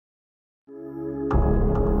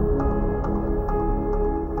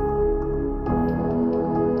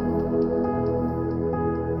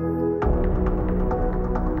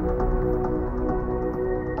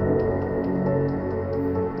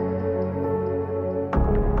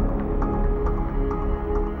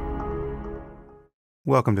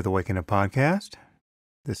Welcome to the Waking Up Podcast.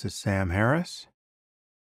 This is Sam Harris.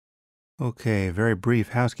 Okay, very brief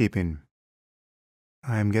housekeeping.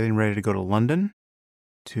 I'm getting ready to go to London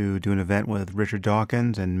to do an event with Richard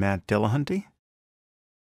Dawkins and Matt Dillahunty.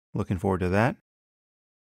 Looking forward to that.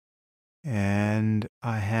 And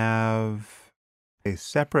I have a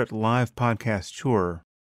separate live podcast tour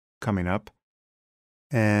coming up.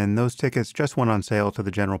 And those tickets just went on sale to the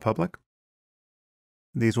general public.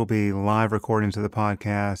 These will be live recordings of the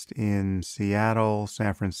podcast in Seattle,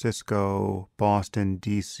 San Francisco, Boston,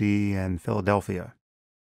 D.C., and Philadelphia.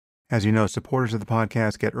 As you know, supporters of the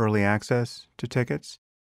podcast get early access to tickets,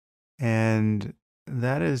 and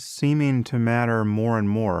that is seeming to matter more and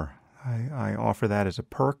more. I offer that as a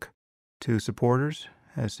perk to supporters,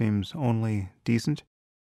 as seems only decent.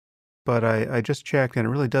 But I just checked, and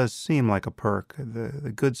it really does seem like a perk.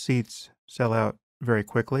 The good seats sell out very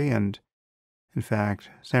quickly, and in fact,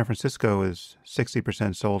 San Francisco is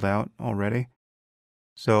 60% sold out already.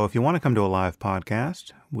 So if you want to come to a live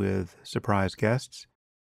podcast with surprise guests,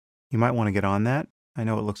 you might want to get on that. I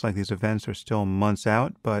know it looks like these events are still months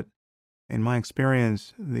out, but in my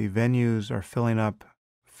experience, the venues are filling up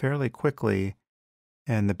fairly quickly,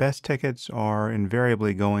 and the best tickets are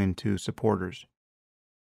invariably going to supporters.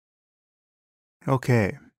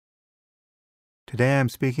 Okay. Today I'm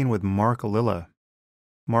speaking with Mark Lilla.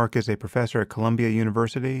 Mark is a professor at Columbia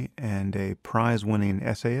University and a prize-winning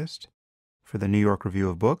essayist for the New York Review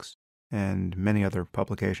of Books and many other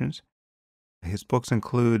publications. His books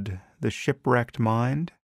include The Shipwrecked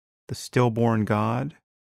Mind, The Stillborn God,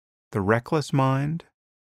 The Reckless Mind,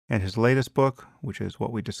 and his latest book, which is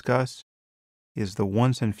what we discuss, is The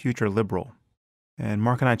Once and Future Liberal. And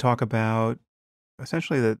Mark and I talk about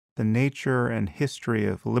essentially the nature and history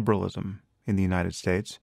of liberalism in the United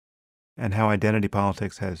States, and how identity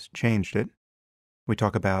politics has changed it. We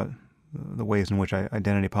talk about the ways in which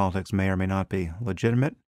identity politics may or may not be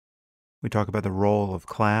legitimate. We talk about the role of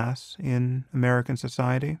class in American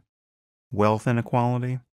society, wealth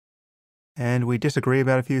inequality, and we disagree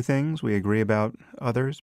about a few things. We agree about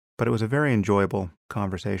others, but it was a very enjoyable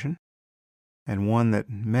conversation, and one that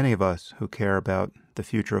many of us who care about the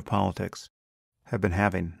future of politics have been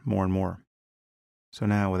having more and more. So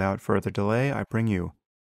now, without further delay, I bring you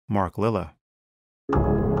Mark Lilla.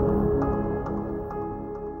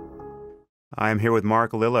 I'm here with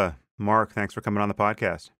Mark Lilla. Mark, thanks for coming on the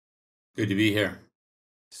podcast. Good to be here.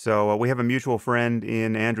 So we have a mutual friend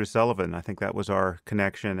in Andrew Sullivan. I think that was our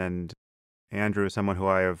connection, and Andrew is someone who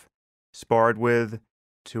I have sparred with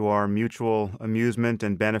to our mutual amusement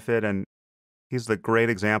and benefit, and he's the great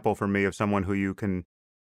example for me of someone who you can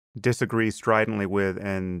disagree stridently with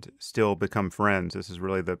and still become friends. This is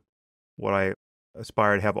really what I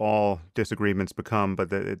aspire to have all disagreements become,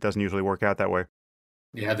 but it doesn't usually work out that way.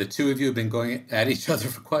 Yeah, the two of you have been going at each other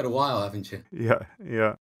for quite a while, haven't you?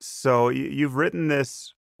 Yeah. So you've written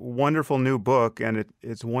this wonderful new book, and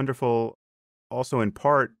it's wonderful also in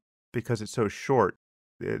part because it's so short.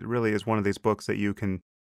 It really is one of these books that you can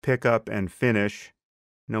pick up and finish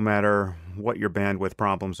no matter what your bandwidth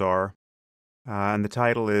problems are. And the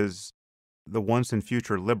title is The Once and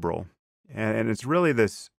Future Liberal. And it's really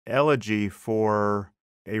this elegy for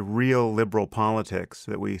a real liberal politics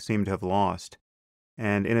that we seem to have lost.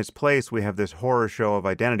 And in its place, we have this horror show of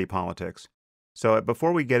identity politics. So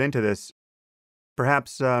before we get into this,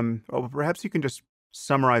 perhaps you can just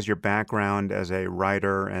summarize your background as a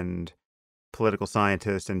writer and political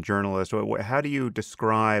scientist and journalist. How do you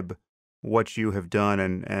describe what you have done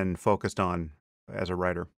and focused on as a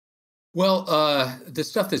writer? Well, the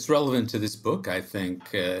stuff that's relevant to this book, I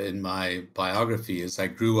think, in my biography is I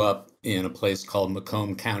grew up in a place called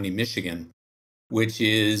Macomb County, Michigan, which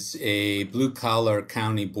is a blue-collar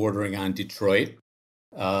county bordering on Detroit.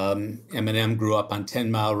 Eminem grew up on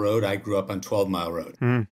 10 Mile Road. I grew up on 12 Mile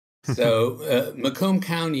Road. So Macomb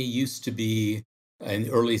County used to be, in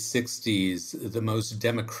the early 60s, the most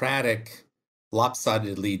democratic,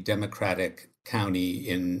 lopsidedly democratic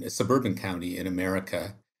suburban county in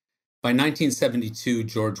America. By 1972,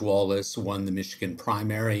 George Wallace won the Michigan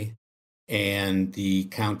primary, and the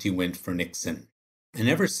county went for Nixon. And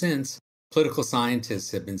ever since, political scientists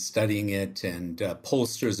have been studying it, and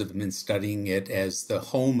pollsters have been studying it as the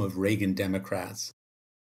home of Reagan Democrats.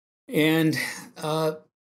 And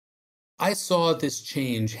I saw this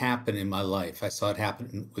change happen in my life. I saw it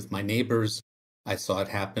happen with my neighbors. I saw it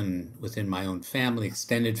happen within my own family,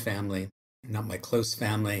 extended family, not my close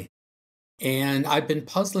family. And I've been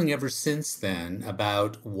puzzling ever since then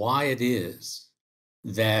about why it is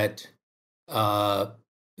that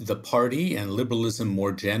the party and liberalism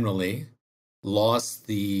more generally lost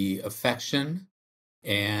the affection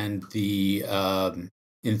and the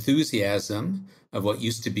enthusiasm of what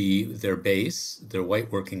used to be their base, their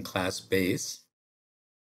white working class base,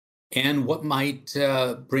 and what might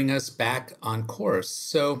bring us back on course.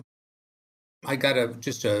 So I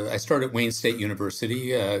started at Wayne State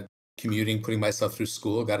University, commuting, putting myself through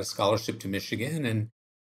school, got a scholarship to Michigan, and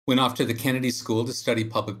went off to the Kennedy School to study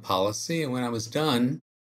public policy. And when I was done,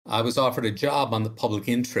 I was offered a job on the public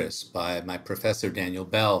interest by my professor, Daniel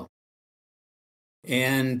Bell.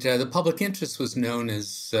 And the public interest was known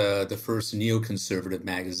as the first neoconservative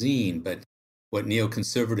magazine. But what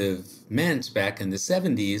neoconservative meant back in the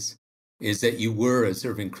 70s is that you were, as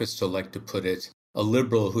Irving Kristol liked to put it, a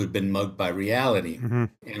liberal who had been mugged by reality. Mm-hmm.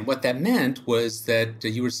 And what that meant was that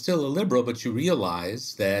you were still a liberal, but you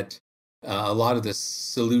realized that a lot of the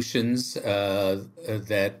solutions or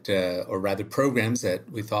rather programs that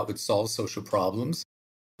we thought would solve social problems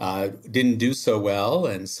didn't do so well,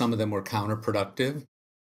 and some of them were counterproductive.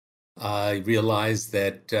 I realized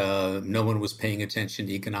that no one was paying attention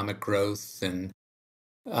to economic growth and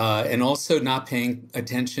also not paying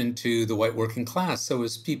attention to the white working class. So it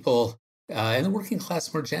was people and the working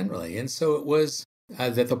class more generally. And so it was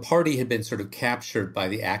that the party had been sort of captured by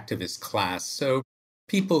the activist class. So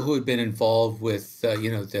people who had been involved with, I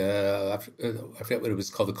forget what it was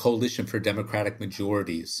called, the Coalition for Democratic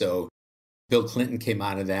Majority. So Bill Clinton came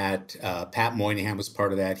out of that. Pat Moynihan was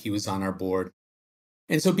part of that. He was on our board.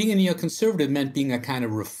 And so being a neoconservative meant being a kind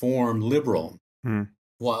of reform liberal,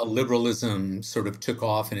 while liberalism sort of took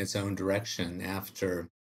off in its own direction after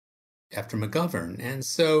McGovern. And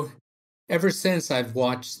so ever since, I've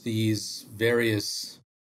watched these various,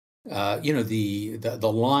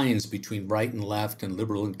 the lines between right and left and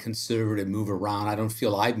liberal and conservative move around. I don't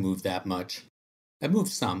feel I've moved that much. I've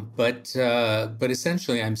moved some, but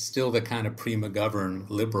essentially, I'm still the kind of pre-McGovern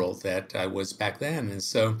liberal that I was back then. And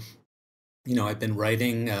so, I've been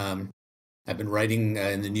writing in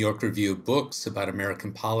the New York Review of Books about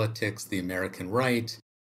American politics, the American right,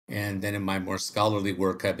 and then in my more scholarly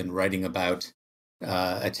work, I've been writing about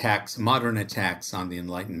modern attacks on the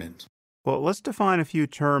Enlightenment. Well, let's define a few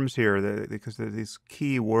terms here because there are these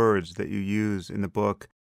key words that you use in the book.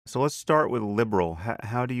 So let's start with liberal.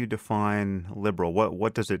 How do you define liberal?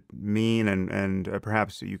 What does it mean? And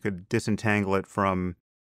perhaps you could disentangle it from,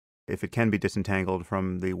 if it can be disentangled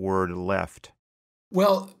from the word left.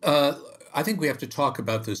 Well, I think we have to talk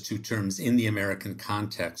about those two terms in the American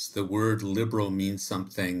context. The word liberal means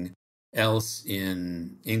something else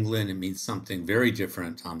in England. It means something very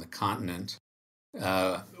different on the continent,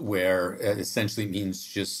 where it essentially means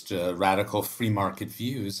just radical free market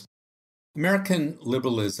views. American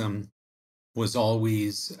liberalism was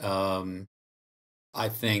always, I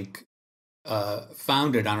think,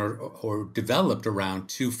 founded on or developed around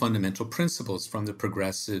two fundamental principles from the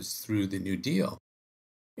progressives through the New Deal.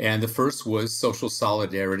 And the first was social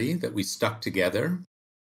solidarity, that we stuck together,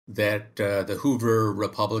 that the Hoover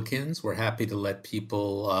Republicans were happy to let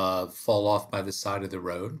people fall off by the side of the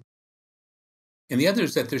road. And the other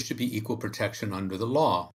is that there should be equal protection under the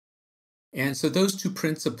law. And so those two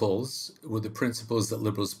principles were the principles that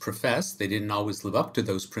liberals professed. They didn't always live up to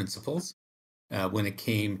those principles when it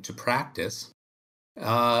came to practice.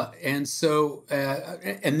 And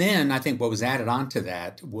then I think what was added onto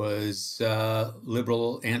that was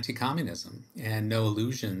liberal anti-communism and no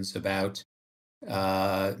illusions about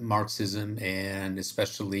Marxism and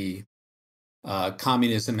especially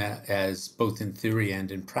communism as both in theory and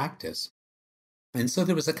in practice. And so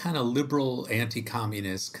there was a kind of liberal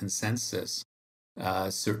anti-communist consensus,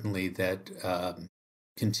 certainly, that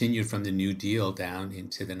continued from the New Deal down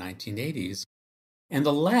into the 1980s. And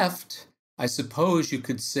the left, I suppose you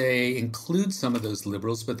could say, includes some of those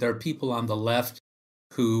liberals, but there are people on the left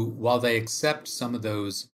who, while they accept some of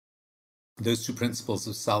those two principles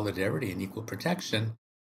of solidarity and equal protection,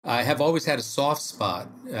 have always had a soft spot,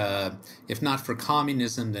 if not for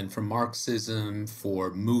communism, then for Marxism, for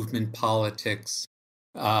movement politics,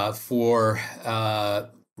 for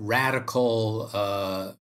radical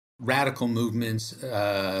movements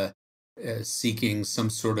seeking some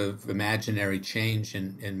sort of imaginary change,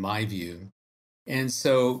 in my view. And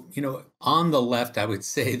so, on the left, I would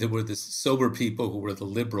say there were the sober people who were the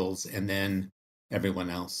liberals, and then everyone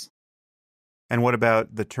else. And what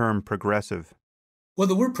about the term progressive? Well,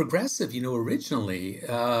 the word progressive, originally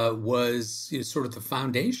was sort of the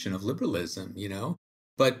foundation of liberalism,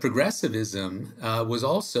 but progressivism was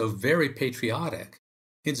also very patriotic.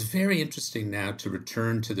 It's very interesting now to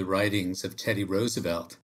return to the writings of Teddy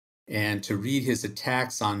Roosevelt and to read his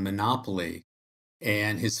attacks on monopoly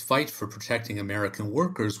and his fight for protecting American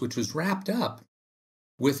workers, which was wrapped up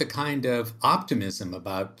with a kind of optimism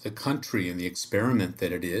about the country and the experiment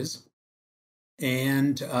that it is,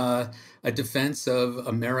 and a defense of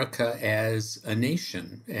America as a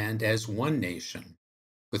nation and as one nation,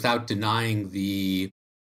 without denying this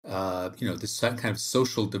kind of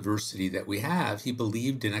social diversity that we have. He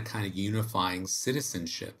believed in a kind of unifying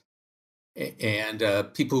citizenship. And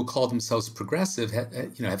people who call themselves progressive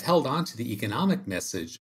have held on to the economic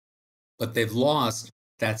message, but they've lost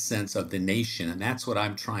that sense of the nation. And that's what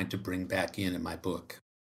I'm trying to bring back in my book.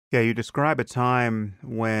 Yeah, you describe a time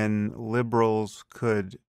when liberals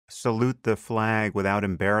could salute the flag without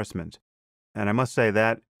embarrassment. And I must say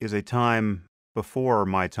that is a time before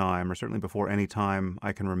my time, or certainly before any time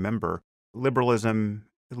I can remember. Liberalism,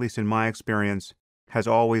 at least in my experience, has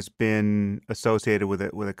always been associated with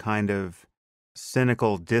a kind of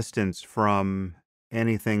cynical distance from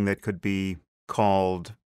anything that could be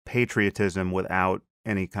called patriotism without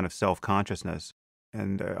any kind of self-consciousness.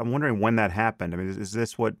 And I'm wondering when that happened. I mean, is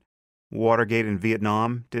this what Watergate in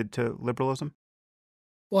Vietnam did to liberalism?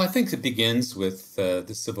 Well, I think it begins with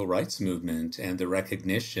the civil rights movement and the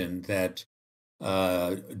recognition that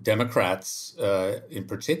Democrats, in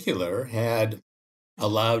particular, had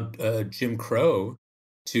allowed Jim Crow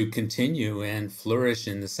to continue and flourish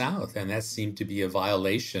in the South. And that seemed to be a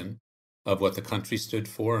violation of what the country stood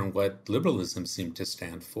for and what liberalism seemed to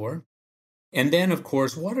stand for. And then, of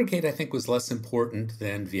course, Watergate, I think, was less important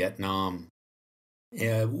than Vietnam,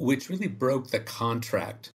 which really broke the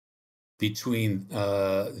contract between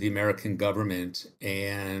the American government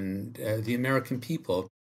and the American people.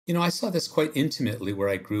 I saw this quite intimately where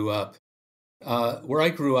I grew up. A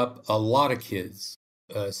lot of kids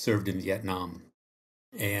served in Vietnam.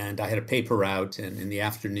 And I had a paper route, and in the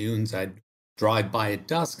afternoons, I'd drive by at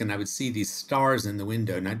dusk, and I would see these stars in the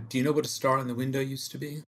window. Now, do you know what a star in the window used to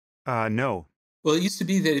be? No. Well, it used to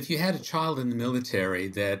be that if you had a child in the military,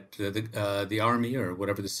 that the army or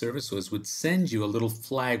whatever the service was would send you a little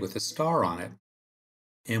flag with a star on it.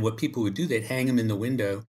 And what people would do, they'd hang them in the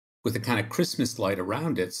window with a kind of Christmas light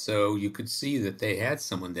around it, so you could see that they had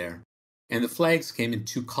someone there. And the flags came in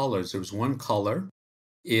two colors. There was one color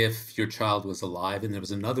if your child was alive, and there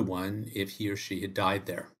was another one if he or she had died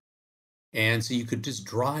there. And so you could just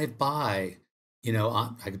drive by,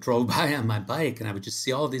 I drove by on my bike and I would just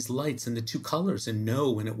see all these lights and the two colors and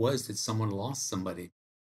know when it was that someone lost somebody.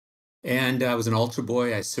 And I was an altar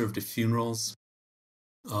boy. I served at funerals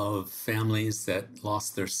of families that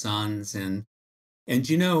lost their sons. And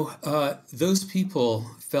those people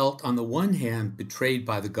felt, on the one hand, betrayed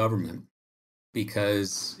by the government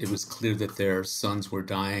because it was clear that their sons were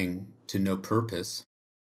dying to no purpose.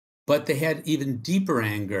 But they had even deeper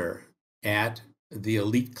anger at the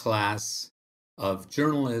elite class of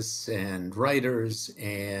journalists and writers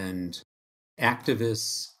and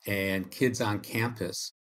activists and kids on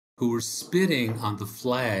campus who were spitting on the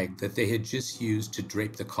flag that they had just used to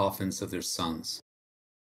drape the coffins of their sons.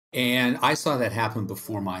 And I saw that happen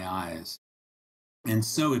before my eyes. And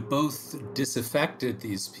so it both disaffected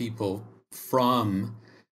these people from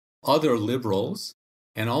other liberals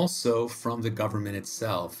and also from the government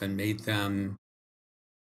itself, and made them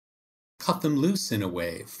cut them loose in a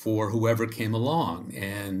way for whoever came along.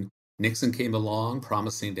 And Nixon came along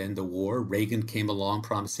promising to end the war. Reagan came along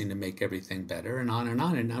promising to make everything better, and on,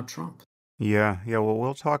 and now Trump. Yeah. Well,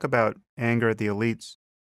 we'll talk about anger at the elites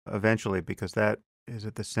eventually, because that is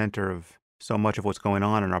at the center of so much of what's going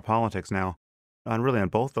on in our politics now, and really on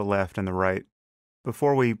both the left and the right.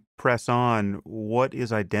 Before we press on, what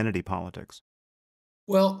is identity politics?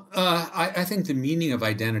 Well, I think the meaning of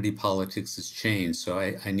identity politics has changed. So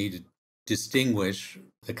I need to distinguish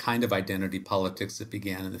the kind of identity politics that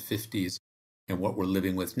began in the 50s and what we're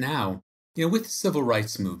living with now. With the civil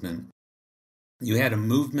rights movement, you had a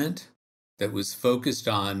movement that was focused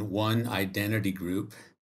on one identity group.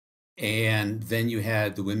 And then you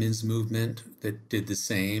had the women's movement that did the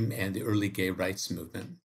same, and the early gay rights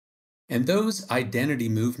movement. And those identity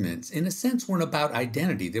movements, in a sense, weren't about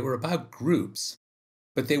identity. They were about groups,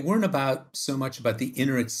 but they weren't so much about the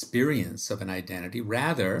inner experience of an identity.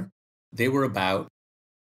 Rather, they were about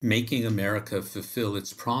making America fulfill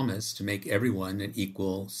its promise to make everyone an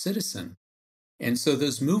equal citizen. And so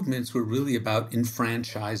those movements were really about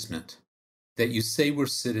enfranchisement, that you say we're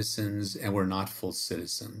citizens and we're not full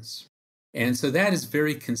citizens. And so that is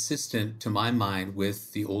very consistent, to my mind,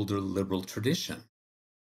 with the older liberal tradition.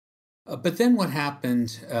 But then what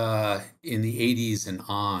happened in the 80s and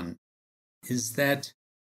on is that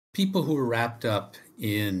people who were wrapped up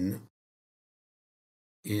in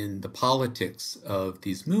the politics of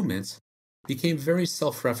these movements became very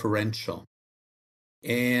self-referential.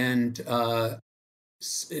 And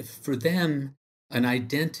for them, an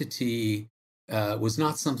identity was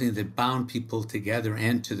not something that bound people together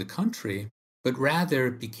and to the country, but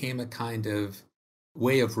rather became a kind of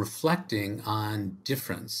way of reflecting on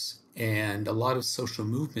difference. And a lot of social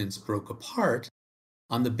movements broke apart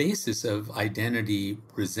on the basis of identity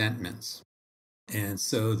resentments. And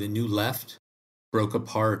so the New Left broke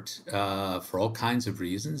apart for all kinds of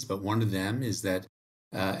reasons, but one of them is that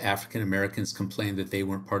African Americans complained that they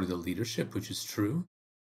weren't part of the leadership, which is true.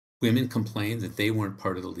 Women complained that they weren't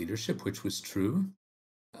part of the leadership, which was true.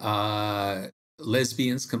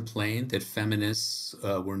 Lesbians complained that feminists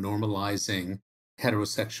were normalizing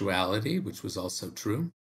heterosexuality, which was also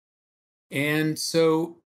true. And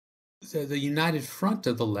so the united front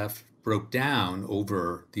of the left broke down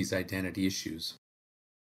over these identity issues.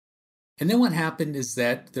 And then what happened is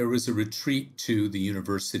that there was a retreat to the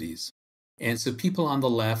universities. And so people on the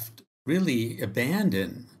left really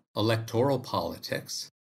abandoned electoral politics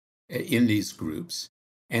in these groups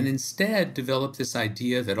and instead developed this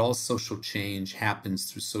idea that all social change happens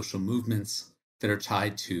through social movements that are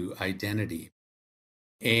tied to identity.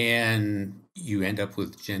 And you end up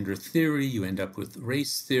with gender theory, you end up with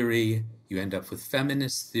race theory, you end up with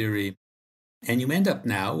feminist theory, and you end up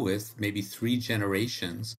now with maybe 3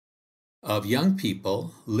 generations of young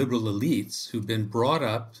people, liberal elites, who've been brought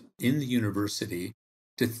up in the university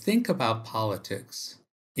to think about politics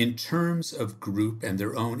in terms of group and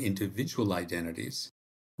their own individual identities,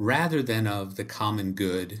 rather than of the common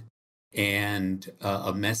good and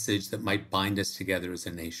a message that might bind us together as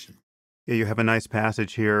a nation. Yeah, you have a nice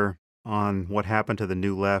passage here on what happened to the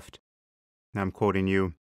New Left. I'm quoting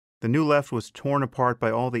you. The New Left was torn apart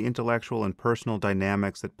by all the intellectual and personal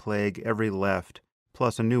dynamics that plague every left,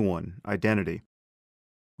 plus a new one, identity.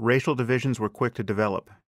 Racial divisions were quick to develop.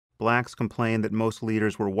 Blacks complained that most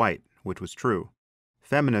leaders were white, which was true.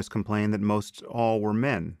 Feminists complained that most all were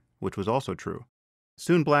men, which was also true.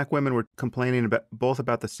 Soon black women were complaining both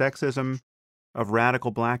about the sexism of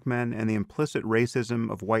radical black men and the implicit racism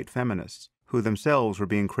of white feminists, who themselves were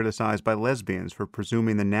being criticized by lesbians for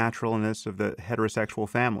presuming the naturalness of the heterosexual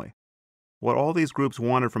family. What all these groups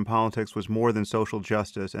wanted from politics was more than social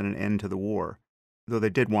justice and an end to the war, though they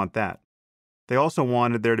did want that. They also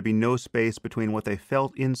wanted there to be no space between what they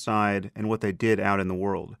felt inside and what they did out in the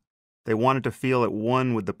world. They wanted to feel at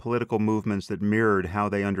one with the political movements that mirrored how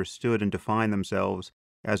they understood and defined themselves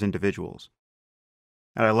as individuals.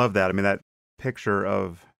 And I love that. I mean, that picture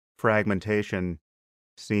of fragmentation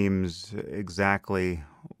seems exactly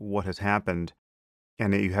what has happened.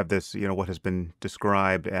 And you have this, what has been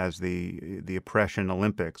described as the oppression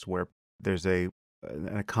Olympics, where there's an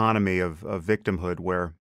economy of victimhood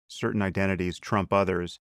where certain identities trump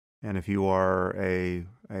others. And if you are a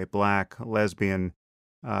black lesbian,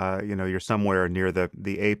 you're somewhere near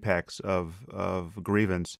the apex of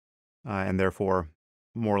grievance, and therefore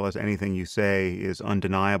more or less anything you say is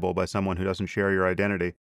undeniable by someone who doesn't share your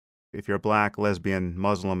identity. If you're black, lesbian,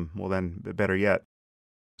 Muslim, well then, better yet.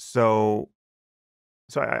 So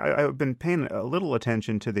I've been paying a little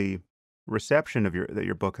attention to the reception of that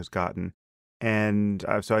your book has gotten. And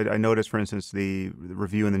I noticed, for instance, the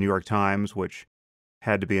review in the New York Times, which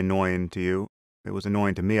had to be annoying to you. It was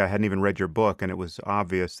annoying to me. I hadn't even read your book, and it was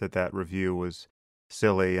obvious that review was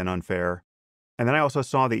silly and unfair. And then I also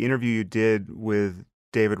saw the interview you did with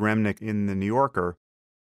David Remnick in The New Yorker,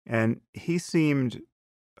 and he seemed,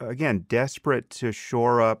 again, desperate to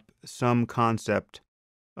shore up some concept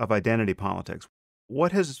of identity politics.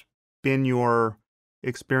 What has been your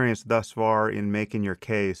experience thus far in making your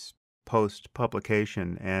case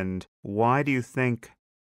post-publication, and why do you think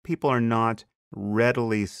people are not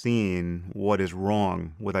readily seeing what is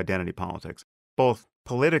wrong with identity politics, both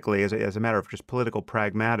politically as a matter of just political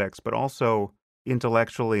pragmatics, but also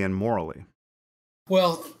intellectually and morally?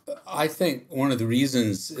 Well, I think one of the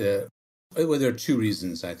reasons, there are 2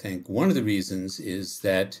 reasons, I think. One of the reasons is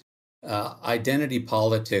that identity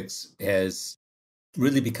politics has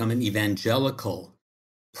really become an evangelical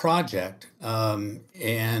project,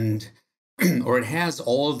 and or it has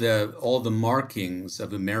all the markings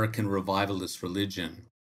of American revivalist religion.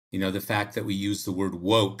 The fact that we use the word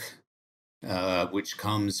woke, which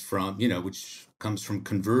comes from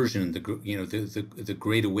conversion, the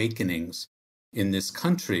great awakenings in this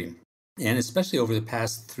country, and especially over the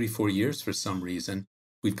past 3-4 years, for some reason,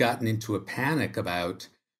 we've gotten into a panic about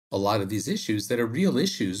a lot of these issues that are real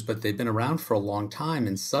issues, but they've been around for a long time,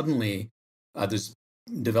 and suddenly there's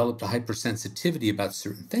developed a hypersensitivity about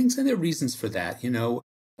certain things, and there are reasons for that.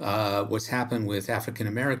 What's happened with African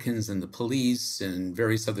Americans and the police and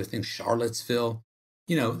various other things, Charlottesville.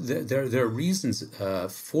 There are reasons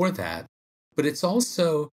for that, but it's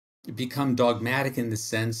also become dogmatic in the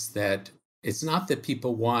sense that It's not that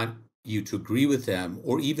people want you to agree with them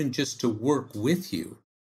or even just to work with you.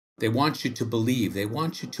 They want you to believe. They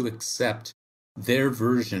want you to accept their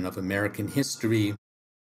version of American history,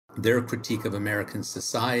 their critique of American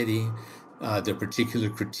society, their particular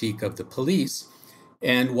critique of the police.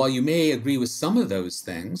 And while you may agree with some of those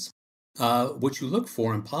things, what you look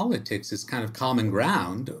for in politics is kind of common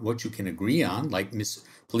ground, what you can agree on, like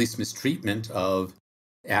police mistreatment of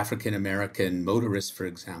African American motorists, for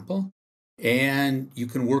example, and you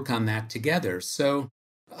can work on that together. So,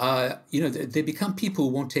 they become people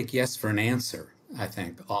who won't take yes for an answer, I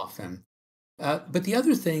think, often. But the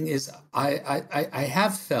other thing is, I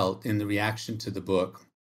have felt in the reaction to the book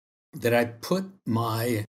that I put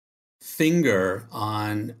my finger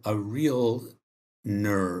on a real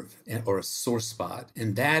nerve or a sore spot.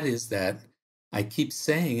 And that is that I keep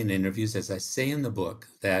saying in interviews, as I say in the book,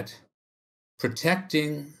 that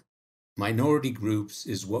protecting minority groups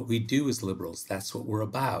is what we do as liberals. That's what we're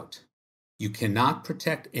about. You cannot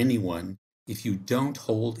protect anyone if you don't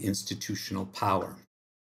hold institutional power.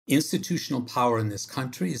 Institutional power in this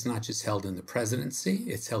country is not just held in the presidency,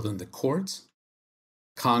 it's held in the courts,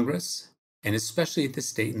 Congress, and especially at the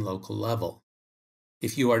state and local level.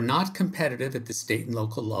 If you are not competitive at the state and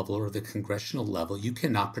local level or the congressional level, you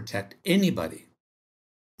cannot protect anybody.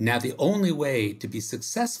 Now, the only way to be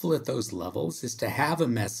successful at those levels is to have a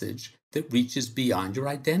message that reaches beyond your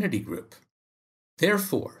identity group.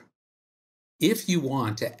 Therefore, if you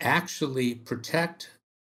want to actually protect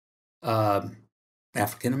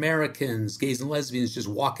African Americans, gays and lesbians just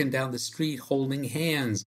walking down the street holding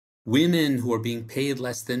hands, women who are being paid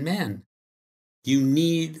less than men, you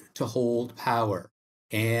need to hold power.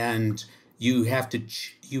 And you have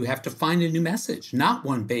to find a new message, not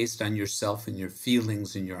one based on yourself and your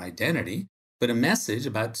feelings and your identity, but a message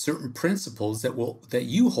about certain principles that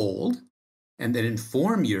you hold and that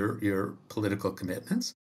inform your political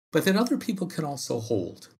commitments, but that other people can also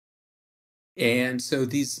hold. And so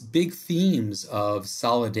these big themes of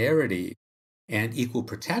solidarity and equal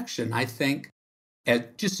protection, I think,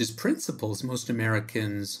 just as principles, most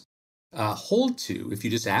Americans hold to if you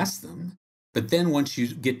just ask them. But then once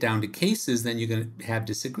you get down to cases, then you're going to have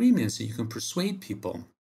disagreements and you can persuade people.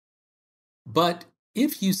 But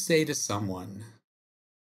if you say to someone,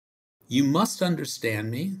 you must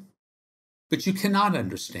understand me, but you cannot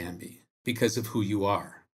understand me because of who you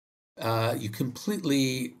are, you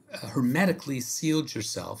completely hermetically sealed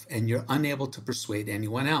yourself and you're unable to persuade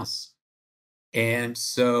anyone else. And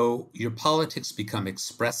so your politics become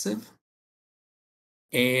expressive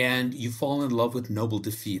and you fall in love with noble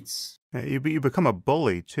defeats. You become a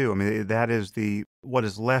bully too. I mean, that is what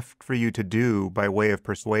is left for you to do by way of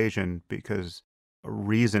persuasion, because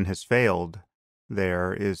reason has failed.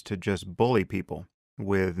 There is to just bully people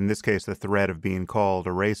with, in this case, the threat of being called a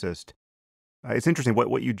racist. It's interesting.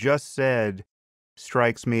 What you just said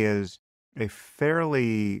strikes me as a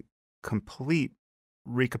fairly complete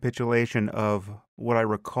recapitulation of what I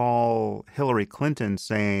recall Hillary Clinton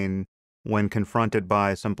saying when confronted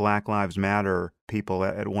by some Black Lives Matter people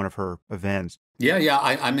at one of her events. Yeah,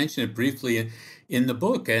 I mentioned it briefly in the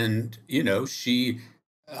book, and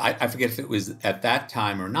I forget if it was at that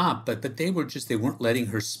time or not, but they weren't letting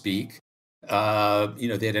her speak. They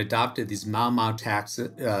had adopted these Mau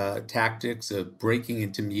tactics of breaking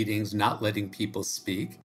into meetings, not letting people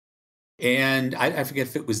speak. And I forget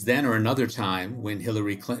if it was then or another time when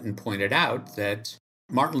Hillary Clinton pointed out that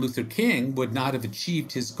Martin Luther King would not have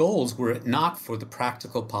achieved his goals were it not for the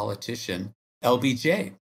practical politician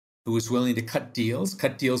LBJ, who was willing to cut deals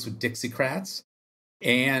with Dixiecrats,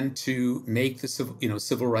 and to make the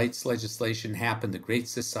civil rights legislation happen, the Great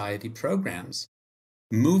Society programs.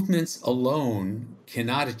 Movements alone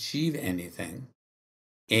cannot achieve anything,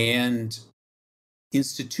 and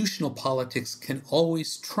institutional politics can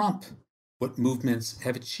always trump what movements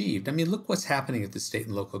have achieved. I mean, look what's happening at the state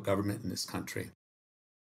and local government in this country.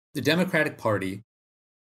 The Democratic Party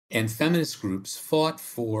and feminist groups fought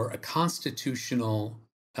for a constitutional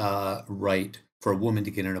right for a woman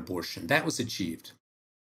to get an abortion. That was achieved.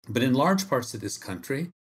 But in large parts of this country,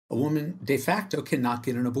 a woman de facto cannot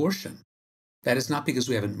get an abortion. That is not because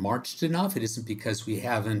we haven't marched enough. It isn't because we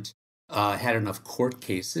haven't had enough court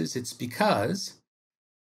cases. It's because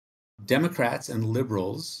Democrats and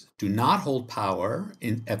liberals do not hold power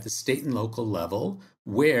at the state and local level,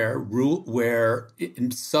 where in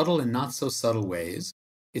subtle and not so subtle ways,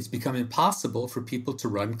 it's become impossible for people to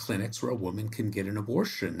run clinics where a woman can get an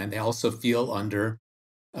abortion. And they also feel under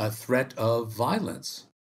a threat of violence.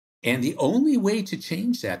 And the only way to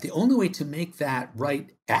change that, the only way to make that right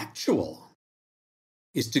actual,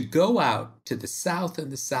 is to go out to the South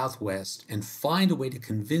and the Southwest and find a way to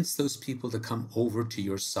convince those people to come over to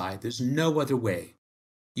your side. There's no other way.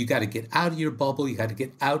 You got to get out of your bubble. You got to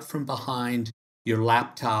get out from behind your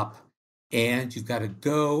laptop, and you've got to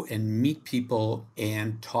go and meet people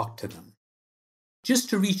and talk to them just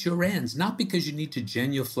to reach your ends, not because you need to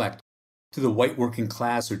genuflect to the white working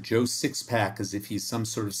class or Joe Sixpack as if he's some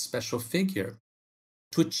sort of special figure.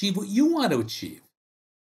 To achieve what you want to achieve,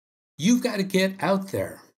 you've got to get out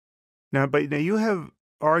there. Now, you have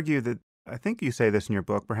argued that, I think you say this in your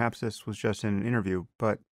book, perhaps this was just in an interview,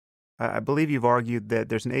 but I believe you've argued that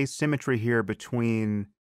there's an asymmetry here between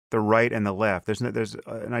the right and the left. There's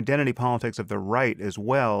an identity politics of the right as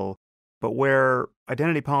well, but where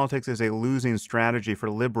identity politics is a losing strategy for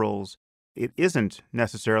liberals, it isn't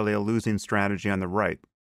necessarily a losing strategy on the right.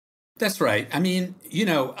 That's right. I mean,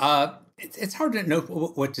 it's hard to know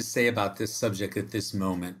what to say about this subject at this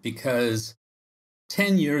moment, because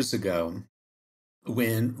 10 years ago,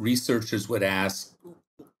 when researchers would ask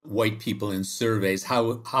white people in surveys,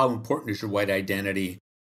 how important is your white identity,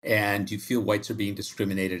 and you feel whites are being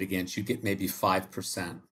discriminated against, you get maybe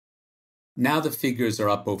 5%. Now the figures are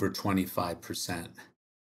up over 25%.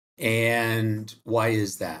 And why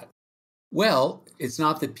is that? Well, it's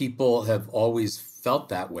not that people have always felt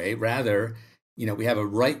that way. Rather, we have a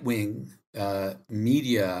right-wing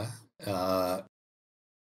media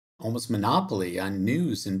almost monopoly on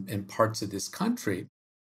news in parts of this country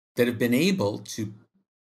that have been able to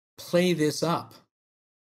play this up.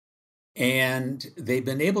 And they've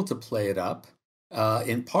been able to play it up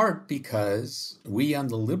in part because we on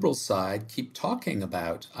the liberal side keep talking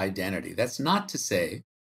about identity. That's not to say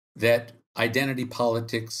that identity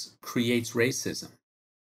politics creates racism.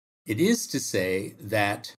 It is to say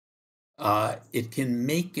that it can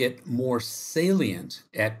make it more salient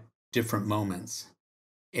at different moments.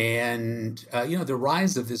 And, the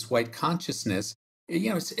rise of this white consciousness,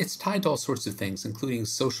 it's tied to all sorts of things, including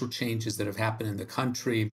social changes that have happened in the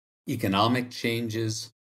country, economic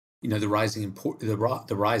changes, the rise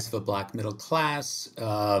of a Black middle class,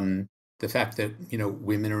 the fact that,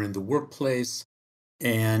 women are in the workplace,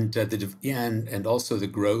 and and also the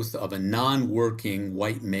growth of a non-working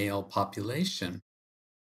white male population.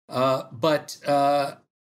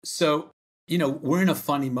 So, we're in a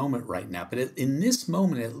funny moment right now. But in this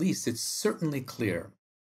moment, at least, it's certainly clear,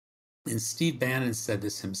 and Steve Bannon said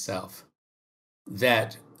this himself,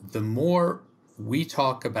 that the more we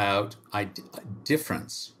talk about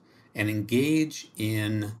difference and engage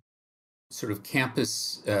in sort of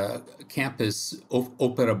campus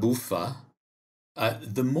opera buffa,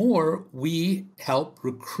 the more we help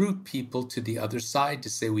recruit people to the other side to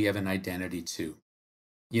say we have an identity too.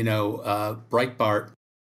 Breitbart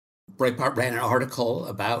ran an article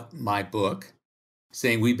about my book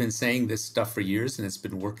saying we've been saying this stuff for years and it's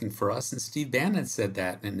been working for us. And Steve Bannon said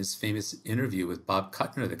that in his famous interview with Bob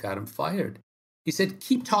Kuttner that got him fired. He said,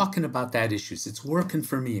 keep talking about that issues. It's working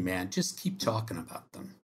for me, man. Just keep talking about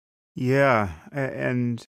them. Yeah.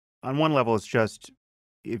 And on one level, it's just,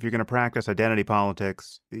 if you're going to practice identity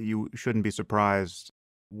politics, you shouldn't be surprised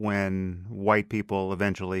when white people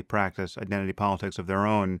eventually practice identity politics of their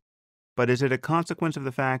own. But is it a consequence of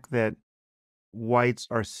the fact that whites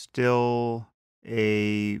are still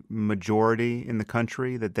a majority in the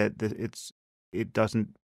country, that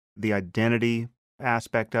the identity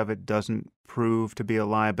aspect of it doesn't prove to be a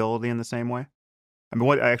liability in the same way? I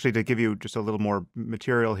mean, to give you just a little more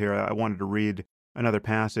material here, I wanted to read another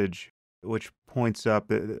passage which points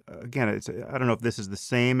up, again, I don't know if this is the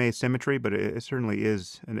same asymmetry, but it certainly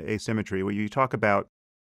is an asymmetry, where you talk about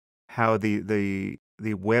how the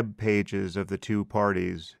web pages of the two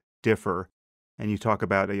parties differ. And you talk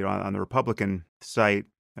about, on the Republican site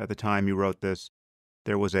at the time you wrote this,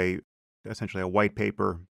 there was essentially a white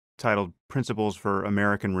paper titled Principles for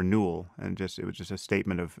American Renewal. And it was just a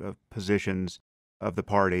statement of positions of the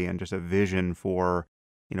party and just a vision for,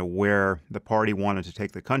 where the party wanted to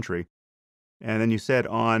take the country. And then you said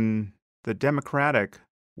on the Democratic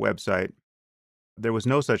website, there was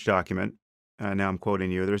no such document. Now I'm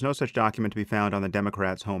quoting you. There's no such document to be found on the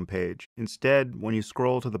Democrats' homepage. Instead, when you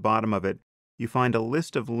scroll to the bottom of it, you find a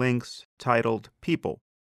list of links titled People,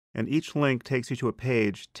 and each link takes you to a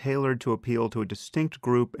page tailored to appeal to a distinct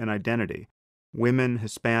group and identity: women,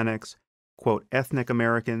 Hispanics, quote, ethnic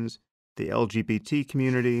Americans, the LGBT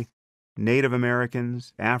community, Native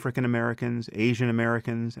Americans, African Americans, Asian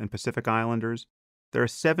Americans, and Pacific Islanders. There are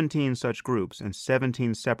 17 such groups and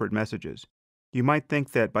 17 separate messages. You might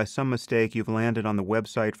think that by some mistake you've landed on the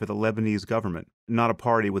website for the Lebanese government, not a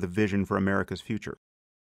party with a vision for America's future.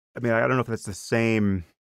 I mean, I don't know if that's the same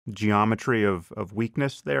geometry of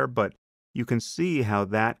weakness there, but you can see how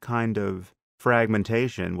that kind of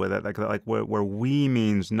fragmentation, where that where we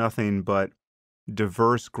means nothing but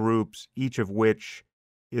diverse groups, each of which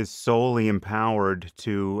is solely empowered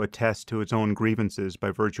to attest to its own grievances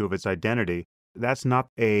by virtue of its identity. That's not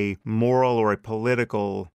a moral or a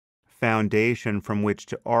political foundation from which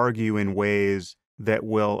to argue in ways that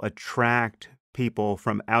will attract people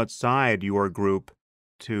from outside your group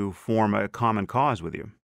to form a common cause with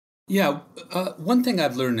you. Yeah, one thing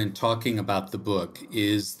I've learned in talking about the book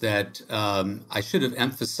is that I should have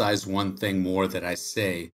emphasized one thing more that I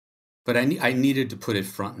say, but I needed to put it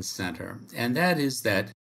front and center. And that is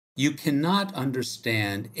that you cannot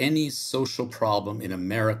understand any social problem in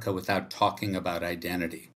America without talking about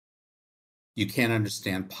identity. You can't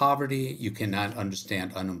understand poverty. You cannot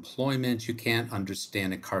understand unemployment. You can't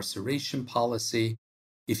understand incarceration policy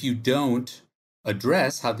if you don't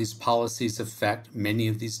address how these policies affect many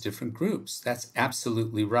of these different groups. That's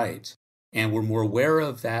absolutely right. And we're more aware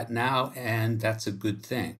of that now, and that's a good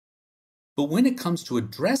thing. But when it comes to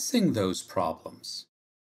addressing those problems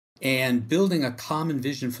and building a common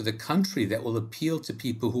vision for the country that will appeal to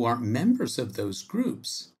people who aren't members of those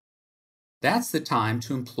groups, that's the time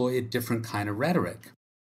to employ a different kind of rhetoric.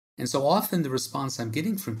 And so often the response I'm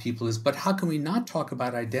getting from people is, but how can we not talk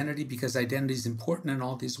about identity because identity is important in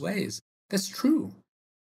all these ways? That's true.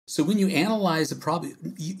 So when you analyze a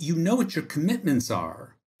problem, you know what your commitments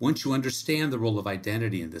are once you understand the role of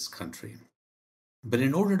identity in this country. But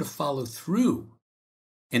in order to follow through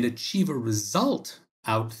and achieve a result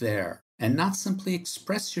out there and not simply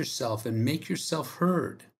express yourself and make yourself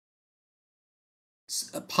heard,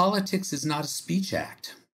 politics is not a speech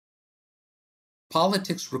act.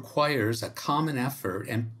 Politics requires a common effort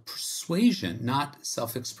and persuasion, not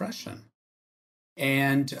self-expression.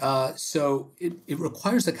 And so it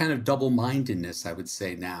requires a kind of double-mindedness, I would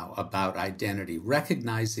say now, about identity,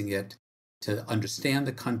 recognizing it to understand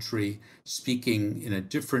the country, speaking in a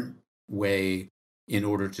different way in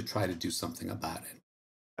order to try to do something about it.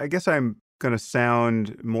 I guess I'm going to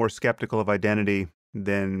sound more skeptical of identity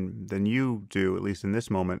than you do, at least in this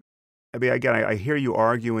moment. I mean, again, I hear you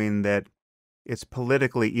arguing that it's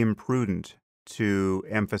politically imprudent to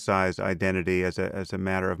emphasize identity as a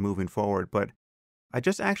matter of moving forward, but I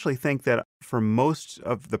just actually think that for most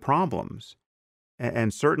of the problems,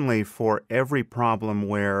 and certainly for every problem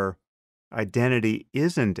where identity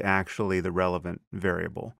isn't actually the relevant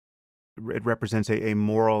variable, it represents a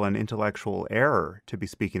moral and intellectual error to be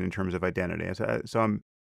speaking in terms of identity. So I'm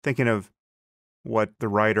thinking of what the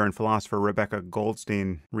writer and philosopher Rebecca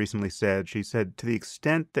Goldstein recently said. She said, to the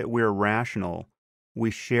extent that we're rational, we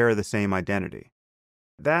share the same identity.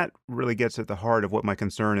 That really gets at the heart of what my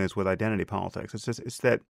concern is with identity politics. It's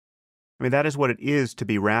that, I mean, that is what it is to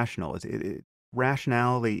be rational.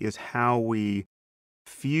 Rationality is how we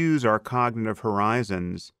fuse our cognitive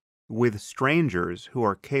horizons with strangers who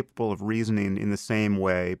are capable of reasoning in the same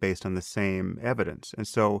way based on the same evidence. And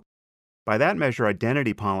so, by that measure,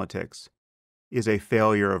 identity politics is a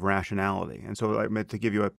failure of rationality. And so, I meant to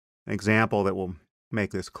give you an example that will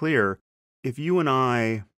make this clear. If you and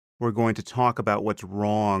I were going to talk about what's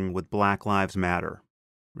wrong with Black Lives Matter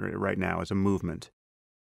right now as a movement,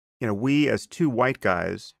 we as two white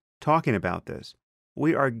guys talking about this,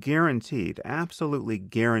 we are guaranteed, absolutely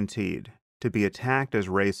guaranteed, to be attacked as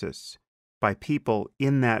racists by people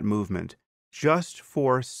in that movement just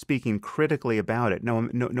for speaking critically about it, no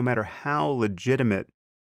matter how legitimate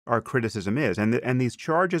our criticism is. And these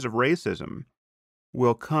charges of racism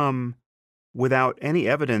will come without any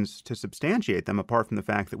evidence to substantiate them, apart from the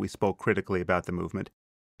fact that we spoke critically about the movement,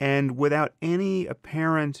 and without any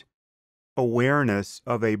apparent awareness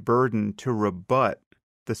of a burden to rebut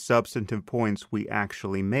the substantive points we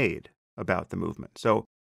actually made about the movement. So,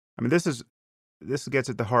 I mean, this gets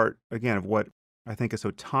at the heart, again, of what I think is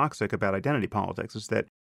so toxic about identity politics, is that,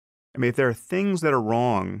 I mean, if there are things that are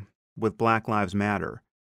wrong with Black Lives Matter,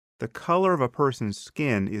 the color of a person's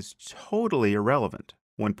skin is totally irrelevant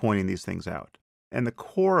when pointing these things out. And the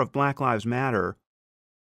core of Black Lives Matter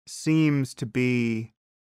seems to be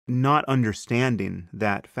not understanding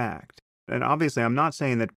that fact. And obviously, I'm not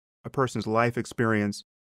saying that a person's life experience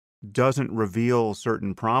doesn't reveal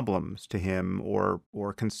certain problems to him or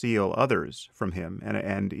conceal others from him.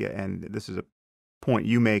 And this is a point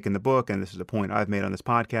you make in the book, and this is a point I've made on this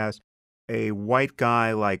podcast. A white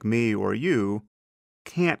guy like me or you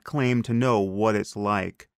can't claim to know what it's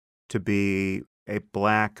like to be a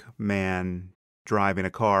black man driving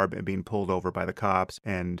a car and being pulled over by the cops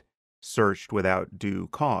and searched without due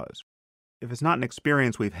cause. If it's not an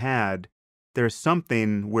experience we've had, there's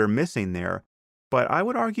something we're missing there. But I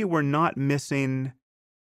would argue we're not missing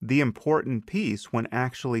the important piece when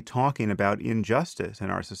actually talking about injustice in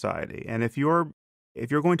our society. And if you're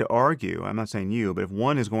going to argue, I'm not saying you, but if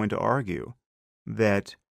one is going to argue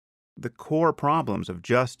that the core problems of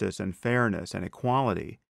justice and fairness and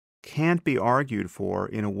equality can't be argued for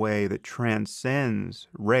in a way that transcends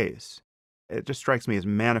race, it just strikes me as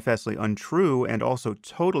manifestly untrue and also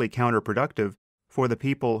totally counterproductive for the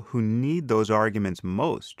people who need those arguments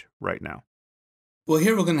most right now. Well,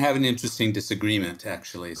 here we're going to have an interesting disagreement,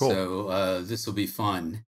 actually. Cool. So this will be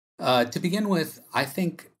fun. To begin with, I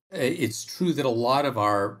think it's true that a lot of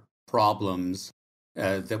our problems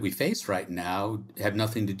that we face right now have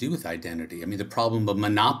nothing to do with identity. I mean, the problem of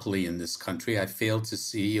monopoly in this country, I fail to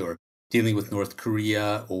see, or dealing with North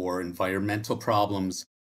Korea or environmental problems,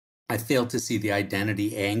 I fail to see the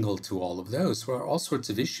identity angle to all of those. There are all sorts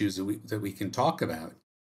of issues that we can talk about.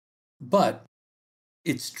 But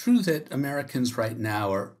it's true that Americans right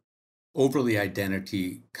now are overly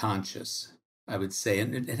identity conscious, I would say,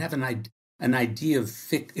 and have an idea of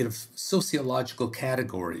sociological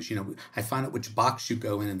categories. You know, I find out which box you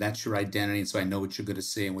go in, and that's your identity, and so I know what you're going to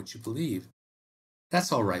say and what you believe.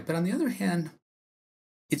 That's all right. But on the other hand,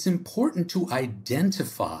 it's important to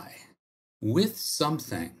identify with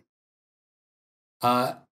something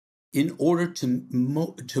in order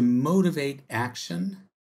to motivate action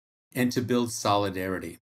and to build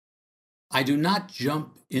solidarity. I do not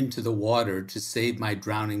jump into the water to save my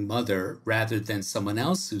drowning mother rather than someone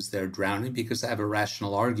else who's there drowning because I have a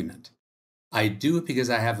rational argument. I do it because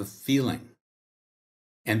I have a feeling.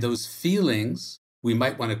 And those feelings we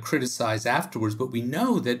might want to criticize afterwards, but we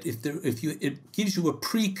know that it gives you a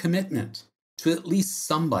pre-commitment to at least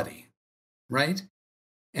somebody, right?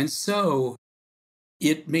 And so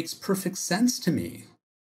it makes perfect sense to me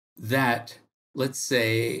that, let's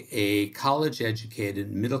say, a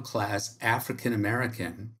college-educated, middle-class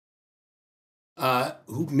African-American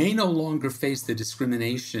who may no longer face the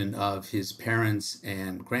discrimination of his parents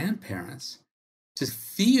and grandparents, to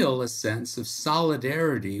feel a sense of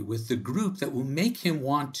solidarity with the group that will make him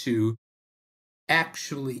want to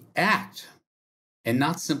actually act and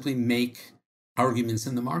not simply make arguments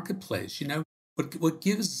in the marketplace. You know, what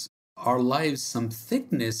gives our lives some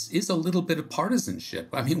thickness is a little bit of partisanship.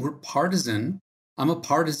 I mean, we're partisan. I'm a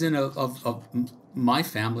partisan of my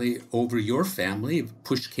family over your family. If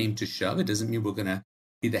push came to shove, it doesn't mean we're going to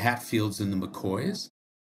be the Hatfields and the McCoys.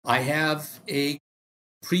 I have a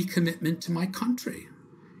pre-commitment to my country,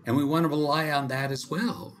 and we want to rely on that as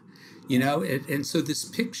well. You know, and so this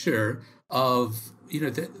picture of, you know,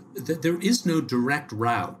 that there is no direct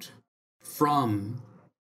route from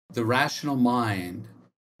the rational mind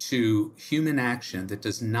to human action that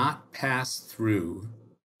does not pass through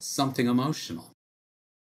something emotional.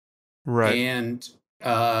 Right. And,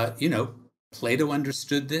 you know, Plato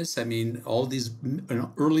understood this. I mean, all these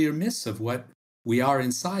earlier myths of what we are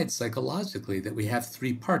inside psychologically, that we have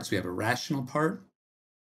three parts. We have a rational part,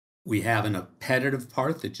 we have an appetitive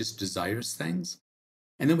part that just desires things,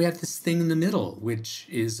 and then we have this thing in the middle, which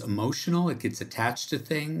is emotional. It gets attached to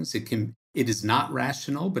things. It is not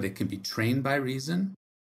rational, but it can be trained by reason.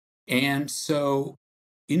 And so,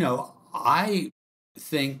 you know, I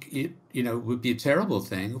think it, you know, would be a terrible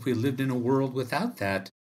thing if we lived in a world without that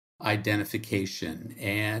identification,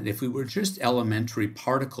 and if we were just elementary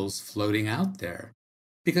particles floating out there.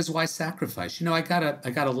 Because why sacrifice? You know, I got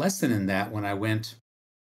a lesson in that when I went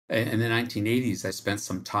in the 1980s. I spent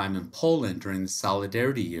some time in Poland during the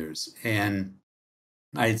Solidarity years, and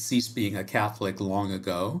I had ceased being a Catholic long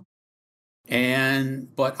ago.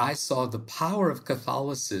 But I saw the power of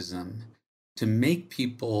Catholicism to make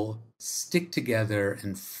people stick together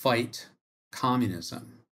and fight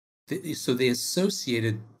communism. So they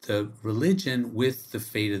associated the religion with the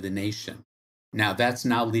fate of the nation. Now, that's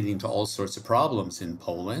now leading to all sorts of problems in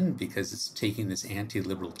Poland because it's taking this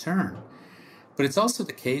anti-liberal turn. But it's also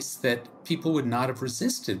the case that people would not have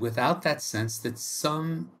resisted without that sense that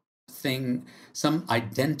some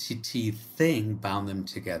identity thing bound them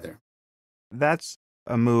together. That's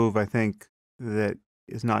a move, I think, that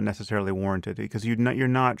is not necessarily warranted because you're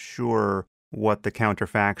not sure what the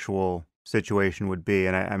counterfactual situation would be.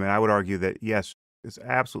 And I mean, I would argue that, yes, it's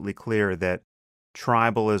absolutely clear that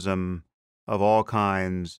tribalism of all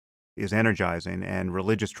kinds is energizing, and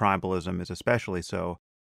religious tribalism is especially so.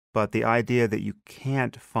 But the idea that you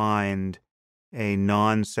can't find a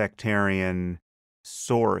non-sectarian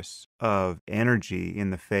source of energy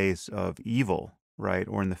in the face of evil, right,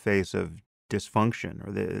 or in the face of dysfunction, or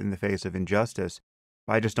in the face of injustice,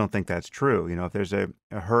 I just don't think that's true. You know, if there's a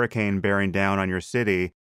hurricane bearing down on your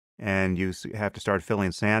city and you have to start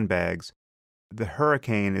filling sandbags, the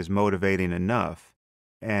hurricane is motivating enough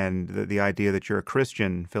And the idea that you're a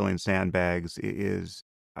Christian filling sandbags is,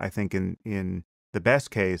 I think, in the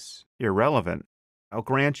best case, irrelevant. I'll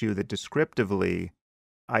grant you that descriptively,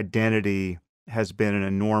 identity has been an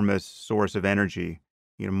enormous source of energy,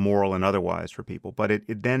 moral and otherwise for people. But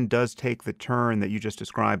it then does take the turn that you just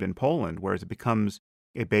described in Poland, whereas it becomes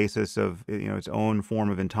a basis of, its own form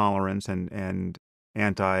of intolerance and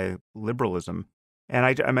anti-liberalism.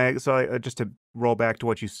 And just to roll back to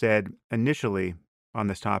what you said initially on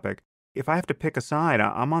this topic, if I have to pick a side,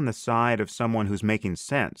 I'm on the side of someone who's making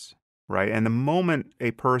sense, right? And the moment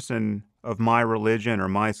a person of my religion or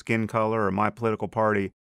my skin color or my political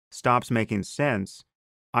party stops making sense,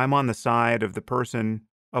 I'm on the side of the person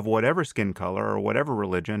of whatever skin color or whatever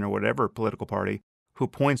religion or whatever political party who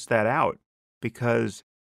points that out, because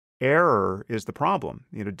error is the problem.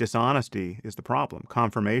 Dishonesty is the problem.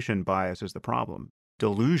 Confirmation bias is the problem.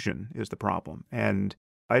 Delusion is the problem. And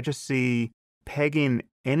I just see pegging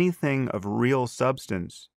anything of real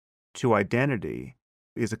substance to identity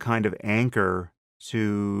is a kind of anchor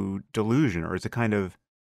to delusion, or it's a kind of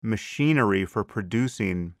machinery for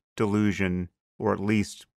producing delusion, or at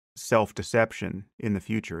least self-deception in the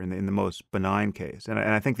future, in the most benign case. And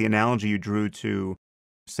I think the analogy you drew to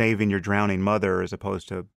saving your drowning mother as opposed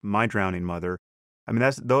to my drowning mother, I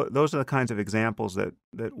mean, those are the kinds of examples that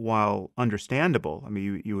while understandable, I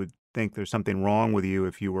mean, you would think there's something wrong with you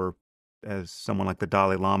if you were, as someone like the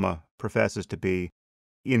Dalai Lama professes to be,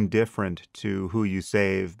 indifferent to who you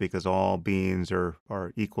save because all beings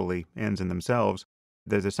are equally ends in themselves.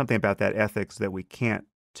 There's something about that ethics that we can't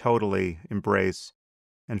totally embrace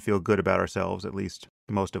and feel good about ourselves, at least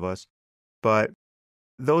most of us. But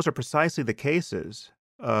those are precisely the cases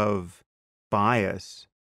of bias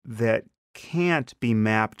that can't be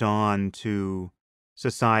mapped on to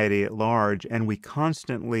society at large, and we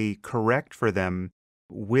constantly correct for them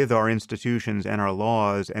with our institutions and our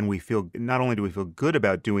laws, and not only do we feel good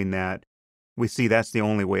about doing that, we see that's the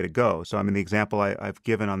only way to go. So, I mean, the example I've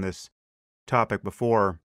given on this topic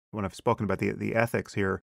before, when I've spoken about the ethics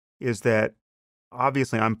here, is that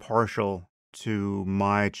obviously I'm partial to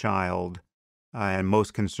my child, and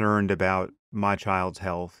most concerned about my child's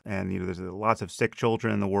health. And, there's lots of sick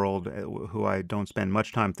children in the world who I don't spend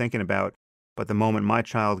much time thinking about. But the moment my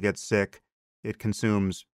child gets sick, it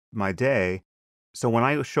consumes my day. So when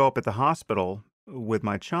I show up at the hospital with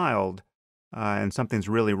my child and something's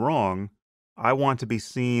really wrong, I want to be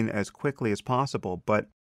seen as quickly as possible. But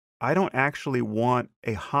I don't actually want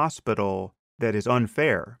a hospital that is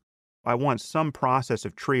unfair. I want some process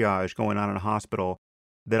of triage going on in a hospital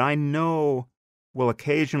that I know will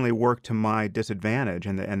occasionally work to my disadvantage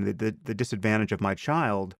and the disadvantage of my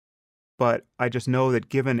child. But I just know that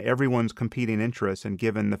given everyone's competing interests, and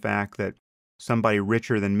given the fact that somebody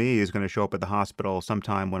richer than me is going to show up at the hospital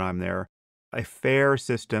sometime when I'm there, a fair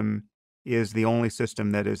system is the only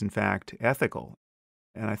system that is in fact ethical.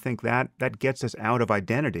 And I think that gets us out of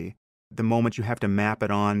identity the moment you have to map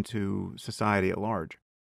it on to society at large.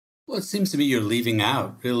 Well, it seems to me you're leaving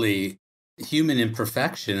out really human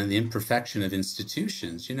imperfection and the imperfection of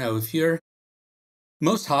institutions. If you're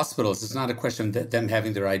most hospitals, it's not a question of them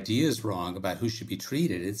having their ideas wrong about who should be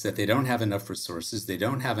treated. It's that they don't have enough resources, they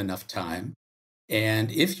don't have enough time.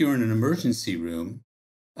 And if you're in an emergency room,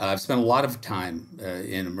 I've spent a lot of time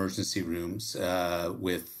in emergency rooms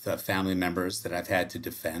with family members that I've had to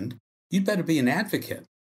defend. You'd better be an advocate,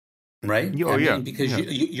 right? Oh I yeah, mean, because yeah.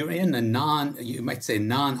 you're in a you might say,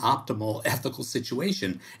 non-optimal ethical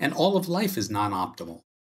situation, and all of life is non-optimal.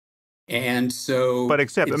 And But so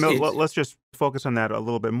except, I it's mean, it's let's just focus on that a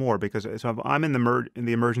little bit more, because so if I'm in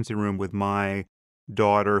the emergency room with my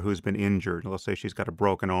daughter who's been injured. Let's say she's got a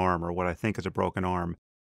broken arm, or what I think is a broken arm,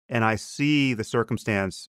 and I see the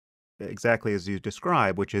circumstance exactly as you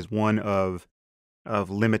describe, which is one of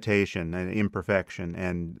limitation and imperfection,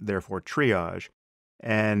 and therefore triage.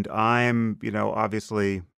 And I'm,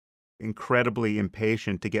 obviously incredibly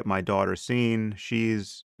impatient to get my daughter seen.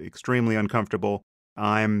 She's extremely uncomfortable.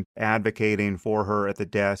 I'm advocating for her at the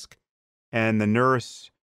desk, and the nurse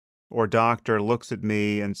or doctor looks at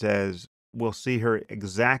me and says, "We'll see her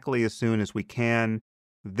exactly as soon as we can.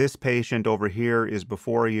 This patient over here is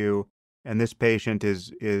before you, and this patient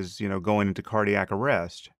is going into cardiac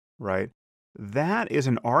arrest," right? That is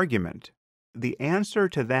an argument. The answer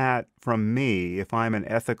to that from me, if I'm an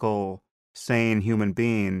ethical, sane human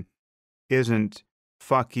being, isn't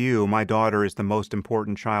 "fuck you, my daughter is the most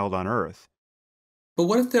important child on earth." but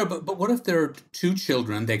what if there are two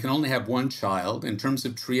children? They can only have one child. In terms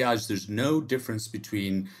of triage, there's no difference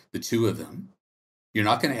between the two of them. You're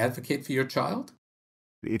not going to advocate for your child?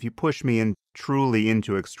 If you push me in truly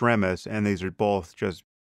into extremis, and these are both just,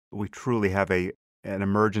 we truly have a an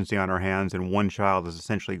emergency on our hands and one child is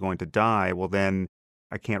essentially going to die, well, then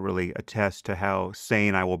I can't really attest to how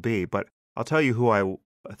sane I will be. But I'll tell you who I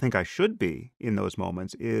think I should be in those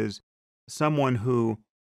moments is someone who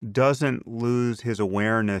doesn't lose his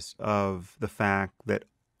awareness of the fact that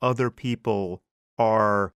other people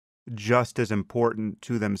are just as important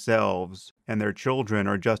to themselves and their children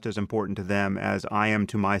are just as important to them as I am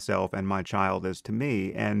to myself and my child is to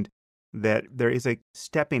me. And that there is a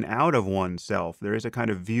stepping out of oneself. There is a kind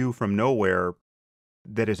of view from nowhere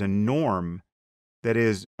that is a norm that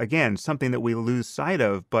is, again, something that we lose sight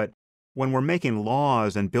of. But when we're making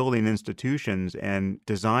laws and building institutions and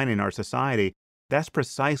designing our society, that's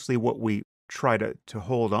precisely what we try to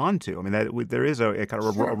hold on to. I mean, there is a kind of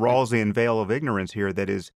a Sure. Rawlsian veil of ignorance here that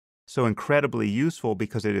is so incredibly useful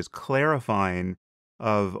because it is clarifying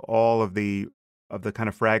of all of the kind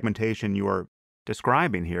of fragmentation you are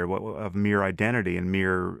describing here of mere identity and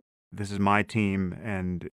mere this is my team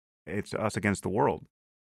and it's us against the world.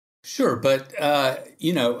 Sure, but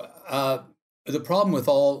the problem with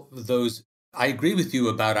all those, I agree with you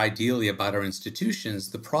about ideally about our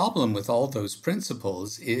institutions. The problem with all those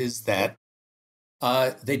principles is that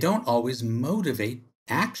they don't always motivate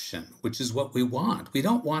action, which is what we want. We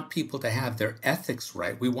don't want people to have their ethics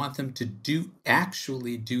right. We want them to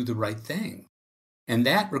actually do the right thing. And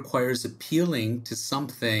that requires appealing to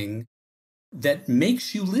something that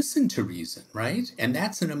makes you listen to reason, right? And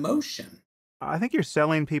that's an emotion. I think you're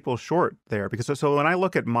selling people short there because so when I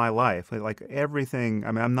look at my life, like everything,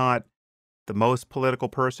 I mean, I'm not the most political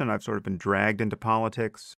person. I've sort of been dragged into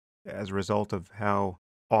politics as a result of how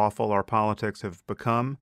awful our politics have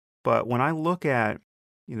become. But when I look at,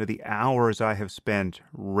 the hours I have spent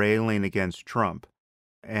railing against Trump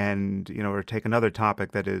and, or take another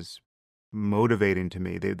topic that is motivating to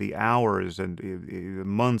me, the hours and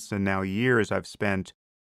months and now years I've spent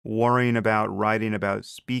worrying about, writing about,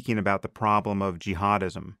 speaking about the problem of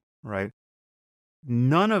jihadism, right?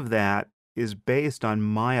 None of that is based on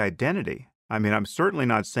my identity. I mean, I'm certainly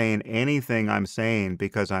not saying anything I'm saying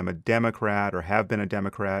because I'm a Democrat or have been a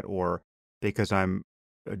Democrat or because I'm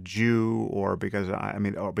a Jew or or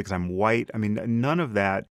because I'm white. I mean, none of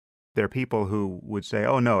that. There are people who would say,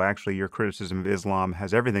 "Oh no, actually, your criticism of Islam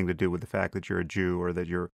has everything to do with the fact that you're a Jew or that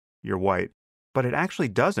you're white." But it actually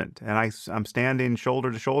doesn't. And I'm standing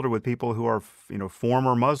shoulder to shoulder with people who are,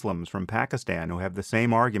 former Muslims from Pakistan who have the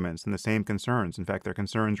same arguments and the same concerns. In fact, their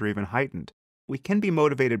concerns are even heightened. We can be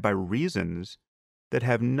motivated by reasons that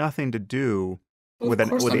have nothing to do Well, of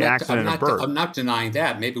course, with the accident of birth. I'm not denying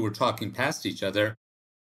that. Maybe we're talking past each other.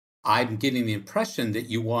 I'm getting the impression that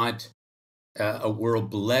you want a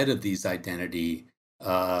world bled of these identity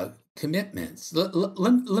commitments.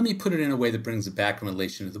 Let me put it in a way that brings it back in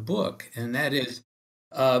relation to the book, and that is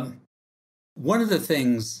um, one of the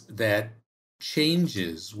things that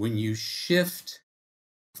changes when you shift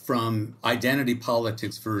from identity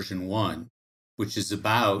politics version one, which is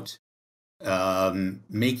about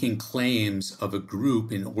making claims of a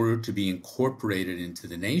group in order to be incorporated into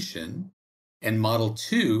the nation, and model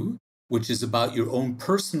two, which is about your own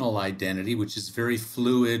personal identity, which is very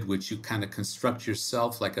fluid, which you kind of construct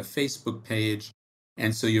yourself like a Facebook page.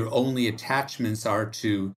 And so your only attachments are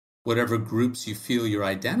to whatever groups you feel you're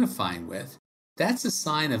identifying with. That's a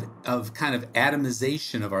sign of kind of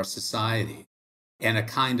atomization of our society and a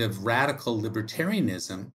kind of radical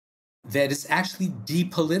libertarianism that is actually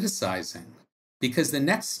depoliticizing. Because the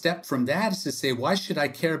next step from that is to say, why should I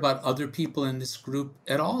care about other people in this group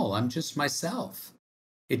at all? I'm just myself.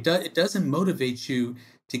 It doesn't motivate you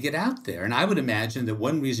to get out there. And I would imagine that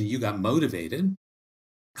one reason you got motivated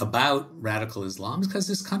about radical Islam is because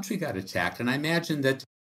this country got attacked. And I imagine that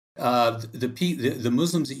the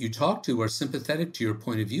Muslims that you talk to are sympathetic to your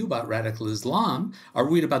point of view about radical Islam, are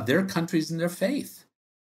worried about their countries and their faith,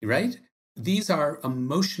 right? These are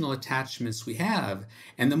emotional attachments we have.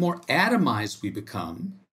 And the more atomized we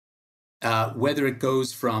become, whether it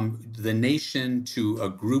goes from the nation to a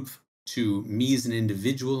group to me as an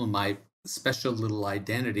individual and my special little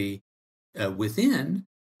identity within,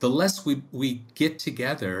 the less we get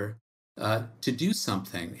together to do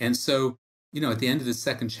something. And so, at the end of the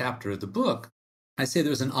second chapter of the book, I say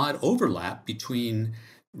there's an odd overlap between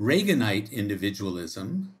Reaganite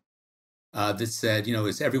individualism that said,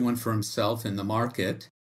 is everyone for himself in the market,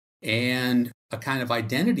 and a kind of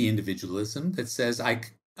identity individualism that says,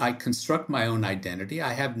 I construct my own identity.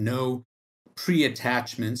 I have no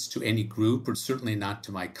pre-attachments to any group, or certainly not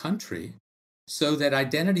to my country, so that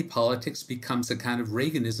identity politics becomes a kind of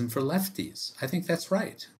Reaganism for lefties. I think that's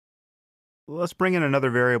right. Let's bring in another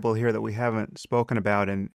variable here that we haven't spoken about.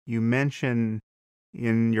 And you mention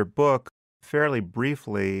in your book fairly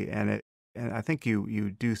briefly, and and I think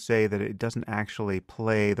you do say that it doesn't actually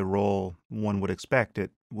play the role one would expect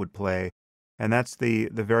it would play, and that's the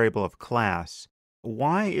variable of class.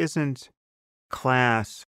 Why isn't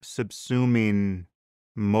class subsuming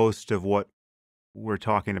most of what we're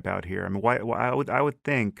talking about here? I mean, why I would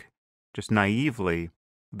think, just naively,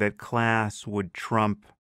 that class would trump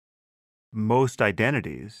most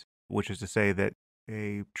identities, which is to say that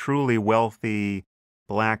a truly wealthy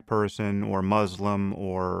black person or Muslim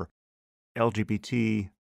or LGBT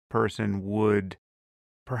person would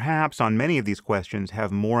perhaps on many of these questions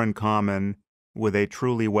have more in common with a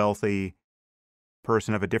truly wealthy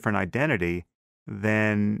person of a different identity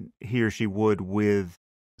than he or she would with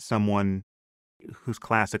someone who's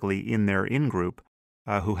classically in their in group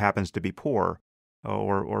who happens to be poor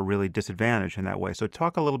or really disadvantaged in that way. So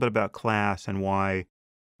talk a little bit about class and why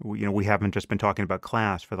we haven't just been talking about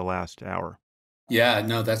class for the last hour. Yeah,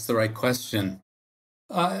 no, that's the right question.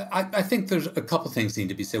 I think there's a couple things need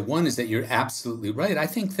to be said. One is that you're absolutely right. I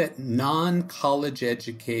think that non-college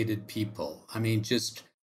educated people, I mean, just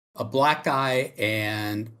a black guy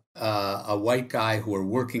and a white guy who are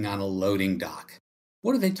working on a loading dock.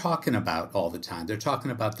 What are they talking about all the time? They're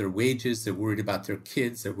talking about their wages. They're worried about their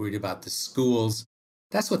kids. They're worried about the schools.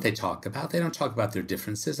 That's what they talk about. They don't talk about their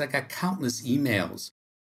differences. I got countless emails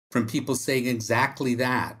from people saying exactly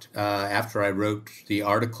that after I wrote the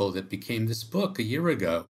article that became this book a year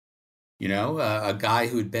ago. A guy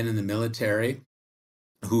who had been in the military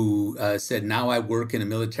who said, now I work in a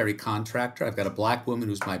military contractor. I've got a black woman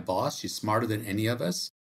who's my boss. She's smarter than any of us.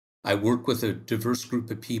 I work with a diverse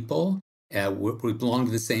group of people. We belong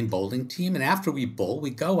to the same bowling team. And after we bowl, we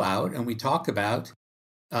go out and we talk about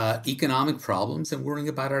economic problems and worrying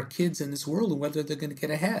about our kids in this world and whether they're going to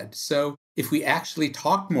get ahead. So if we actually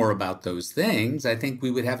talk more about those things, I think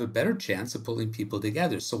we would have a better chance of pulling people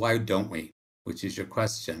together. So why don't we? Which is your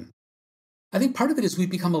question. I think part of it is we've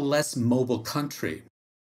become a less mobile country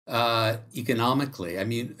economically. I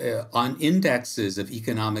mean, on indexes of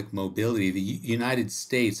economic mobility, the United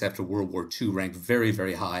States after World War II ranked very,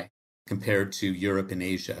 very high compared to Europe and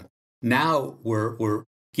Asia. Now we're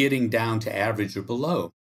getting down to average or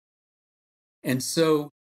below. And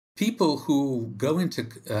so people who go into,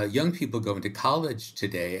 young people go into college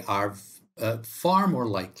today are far more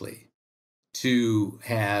likely to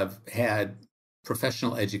have had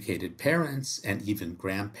professional educated parents and even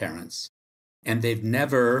grandparents. And they've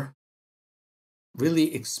never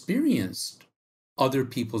really experienced other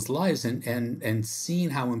people's lives and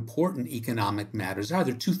seen how important economic matters are.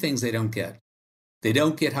 There are two things they don't get. They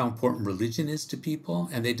don't get how important religion is to people,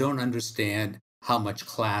 and they don't understand how much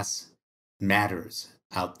class matters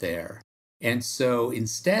out there. And so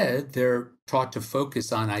instead, they're taught to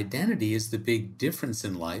focus on identity as the big difference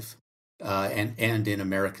in life and in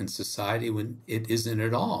American society when it isn't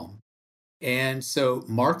at all. And so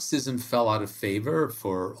Marxism fell out of favor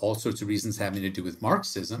for all sorts of reasons having to do with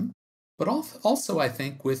Marxism, but also I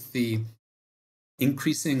think with the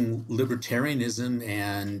increasing libertarianism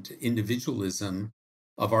and individualism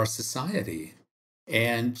of our society.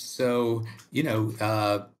 And so,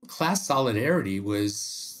 class solidarity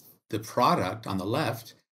was the product on the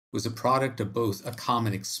left, was a product of both a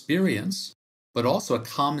common experience, but also a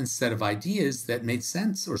common set of ideas that made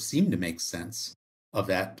sense or seemed to make sense of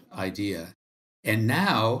that idea. And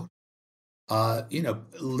now,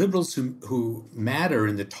 liberals who matter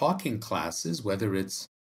in the talking classes, whether it's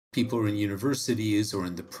people who are in universities or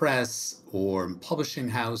in the press or in publishing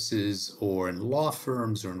houses or in law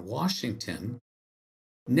firms or in Washington,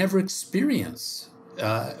 never experience,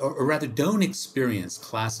 or rather don't experience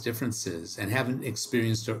class differences and haven't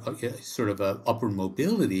experienced sort of a upward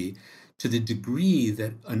mobility to the degree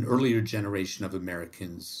that an earlier generation of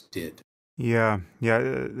Americans did. Yeah,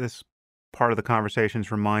 this part of the conversation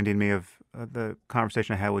is reminding me of the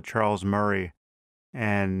conversation I had with Charles Murray,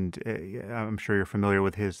 and I'm sure you're familiar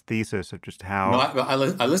with his thesis of just No, how I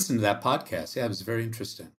listened to that podcast. Yeah, it was very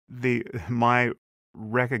interesting. my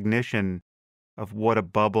recognition of what a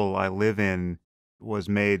bubble I live in was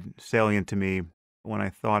made salient to me when I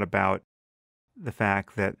thought about the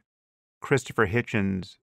fact that Christopher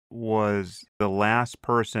Hitchens was the last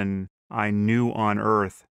person I knew on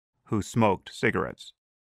Earth who smoked cigarettes.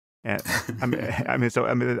 And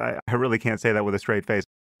I really can't say that with a straight face.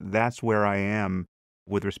 That's where I am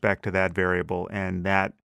with respect to that variable, and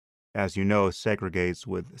that, as you know, segregates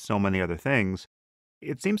with so many other things.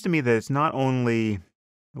 It seems to me that it's not only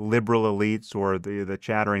liberal elites or the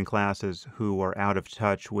chattering classes who are out of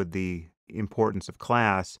touch with the importance of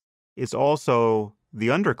class. It's also the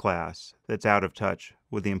underclass that's out of touch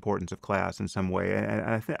with the importance of class in some way.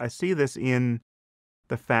 And I see this in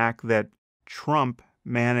the fact that Trump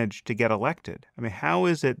manage to get elected? I mean, how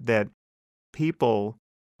is it that people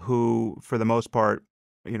who, for the most part,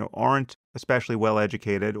 aren't especially well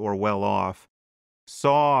educated or well off,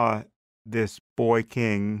 saw this boy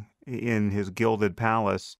king in his gilded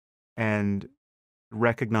palace and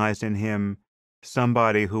recognized in him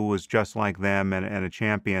somebody who was just like them and a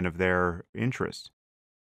champion of their interests?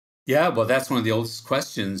 Yeah, well, that's one of the oldest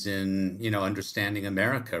questions in, understanding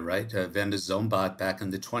America, right? Vanda Zombat back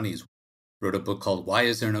in the 20s wrote a book called Why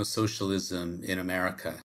Is There No Socialism in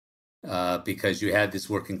America? Because you had this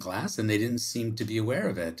working class and they didn't seem to be aware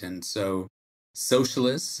of it. And so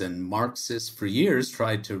socialists and Marxists for years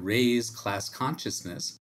tried to raise class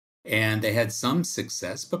consciousness, and they had some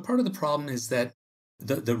success. But part of the problem is that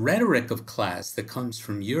the rhetoric of class that comes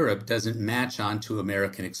from Europe doesn't match onto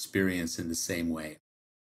American experience in the same way.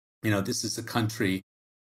 This is a country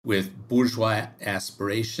with bourgeois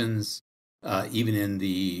aspirations, even in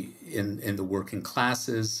the working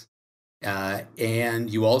classes.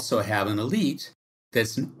 And you also have an elite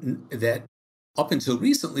that up until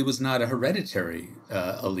recently was not a hereditary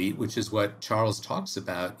elite, which is what Charles talks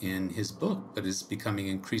about in his book, but is becoming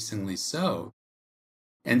increasingly so.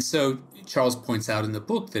 And so Charles points out in the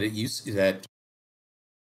book that it used to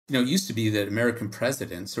be that American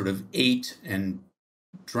presidents sort of ate and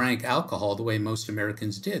drank alcohol the way most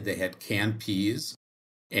Americans did. They had canned peas,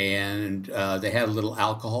 and they had a little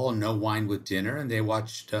alcohol and no wine with dinner, and they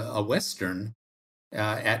watched a Western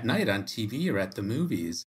at night on TV or at the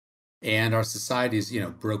movies. And our society is,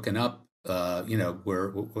 broken up,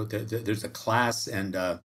 where there's a class and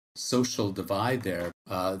a social divide there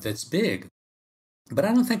that's big. But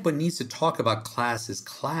I don't think one needs to talk about class as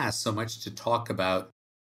class so much to talk about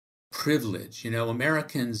privilege.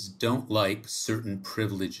 Americans don't like certain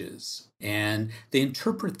privileges, and they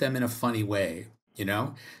interpret them in a funny way.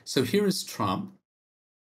 So here is Trump,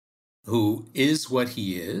 who is what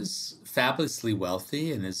he is, fabulously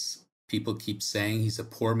wealthy, and as people keep saying, he's a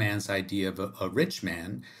poor man's idea of a rich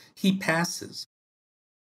man. He passes.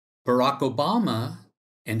 Barack Obama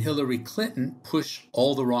and Hillary Clinton push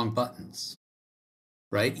all the wrong buttons,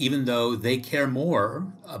 right? Even though they care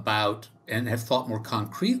more about and have thought more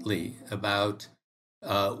concretely about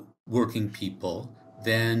working people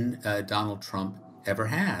than Donald Trump ever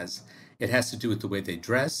has. It has to do with the way they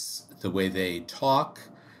dress, the way they talk,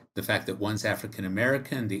 the fact that one's African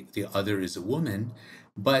American, the other is a woman.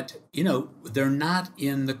 But, they're not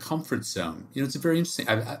in the comfort zone. It's a very interesting.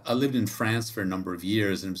 I lived in France for a number of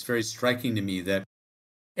years, and it was very striking to me that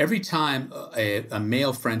every time a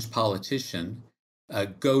male French politician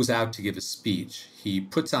goes out to give a speech, he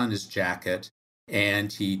puts on his jacket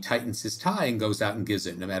and he tightens his tie and goes out and gives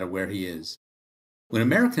it, no matter where he is. When an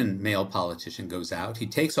American male politician goes out, he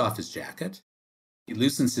takes off his jacket, he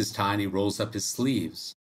loosens his tie, and he rolls up his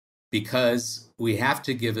sleeves, because we have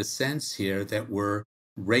to give a sense here that we're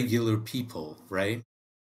regular people, right?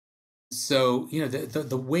 So,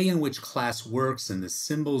 the way in which class works and the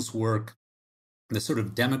symbols work, the sort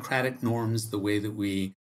of democratic norms, the way that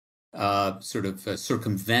we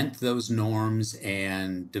circumvent those norms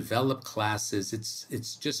and develop classes,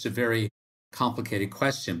 it's just a very complicated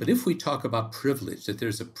question. But if we talk about privilege, that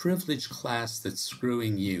there's a privileged class that's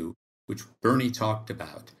screwing you, which Bernie talked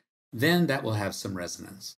about, then that will have some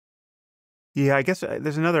resonance. Yeah, I guess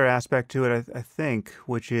there's another aspect to it, I think,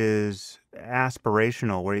 which is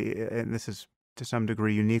aspirational, and this is to some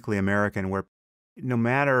degree uniquely American, where no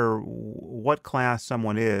matter what class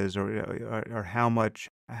someone is, or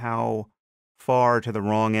how far to the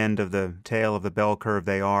wrong end of the tail of the bell curve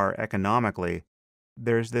they are economically,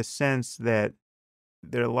 there's this sense that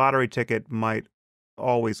their lottery ticket might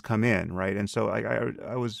always come in, right? And so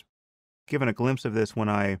I was given a glimpse of this when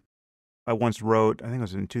I once wrote, I think it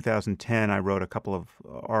was in 2010, I wrote a couple of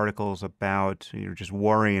articles about, just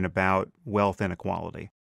worrying about wealth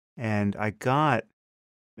inequality. And I got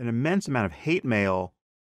an immense amount of hate mail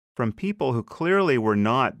from people who clearly were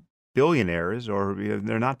not billionaires, or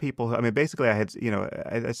they're not people who, I mean, basically I had,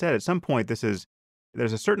 I said at some point,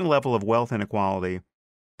 there's a certain level of wealth inequality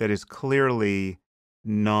that is clearly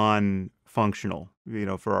non-functional,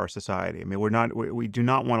 for our society. I mean, we do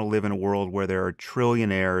not want to live in a world where there are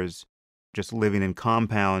trillionaires just living in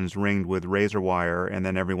compounds ringed with razor wire, and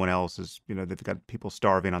then everyone else is, they've got people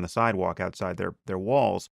starving on the sidewalk outside their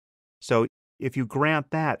walls. So if you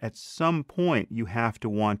grant that, at some point you have to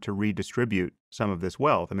want to redistribute some of this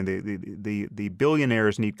wealth. I mean, the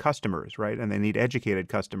billionaires need customers, right? And they need educated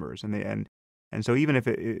customers, and so even if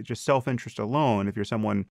it's just self-interest alone, if you're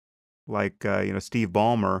someone like Steve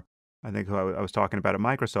Ballmer, I think, who I was talking about at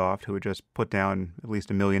Microsoft, who had just put down at least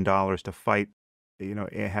 $1 million to fight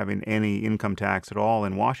having any income tax at all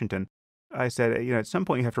in Washington. I said, at some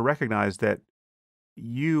point you have to recognize that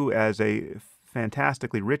you, as a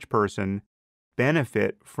fantastically rich person,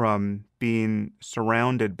 benefit from being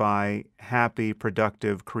surrounded by happy,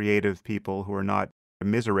 productive, creative people who are not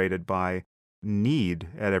immiserated by need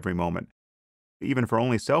at every moment. Even for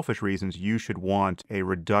only selfish reasons, you should want a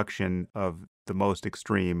reduction of the most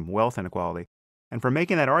extreme wealth inequality. And for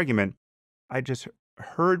making that argument, I just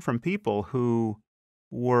heard from people who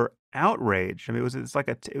were outraged. I mean,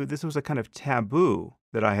 this was a kind of taboo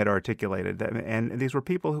that I had articulated, and these were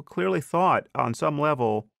people who clearly thought, on some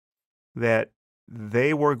level, that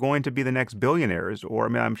they were going to be the next billionaires. Or, I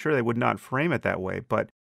mean, I'm sure they would not frame it that way, but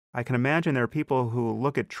I can imagine there are people who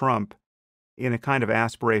look at Trump in a kind of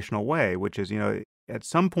aspirational way, which is, at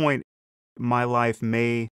some point, my life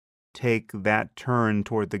may take that turn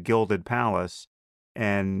toward the gilded palace,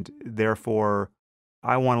 and therefore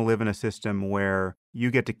I want to live in a system where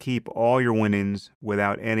you get to keep all your winnings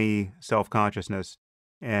without any self-consciousness,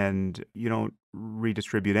 and you don't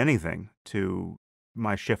redistribute anything to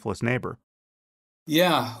my shiftless neighbor.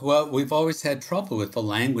 Yeah, well, we've always had trouble with the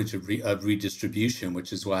language of redistribution,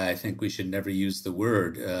 which is why I think we should never use the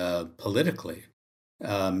word politically.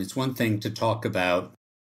 It's one thing to talk about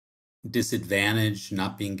disadvantage,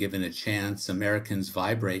 not being given a chance. Americans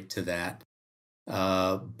vibrate to that.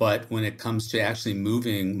 But when it comes to actually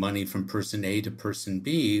moving money from person A to person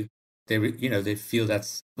B, they feel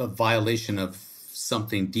that's a violation of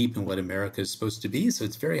something deep in what America is supposed to be. So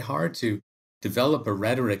it's very hard to develop a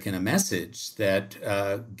rhetoric and a message that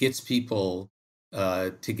gets people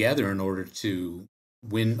together in order to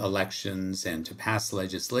win elections and to pass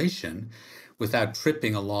legislation without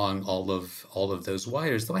tripping along all of those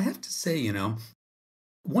wires. Though I have to say,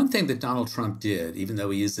 one thing that Donald Trump did, even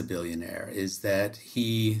though he is a billionaire, is that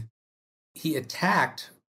he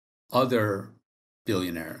attacked other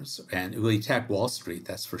billionaires, and he attacked Wall Street,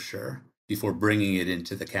 that's for sure, before bringing it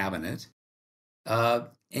into the cabinet.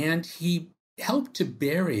 And he helped to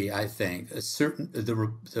bury, I think,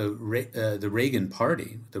 the Reagan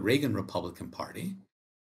Party, the Reagan Republican Party,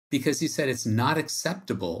 because he said it's not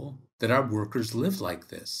acceptable that our workers live like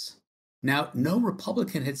this. Now, no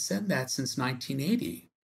Republican had said that since 1980.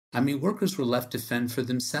 I mean, workers were left to fend for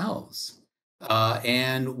themselves.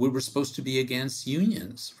 And we were supposed to be against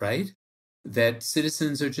unions, right? That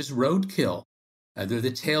citizens are just roadkill. They're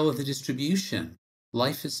the tail of the distribution.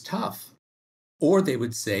 Life is tough. Or they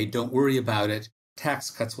would say, don't worry about it. Tax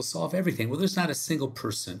cuts will solve everything. Well, there's not a single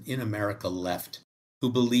person in America left who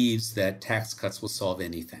believes that tax cuts will solve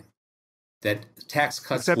anything. That tax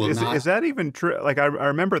cuts Except, will not. is that even true? Like, I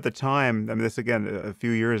remember at the time, I mean, this again, a few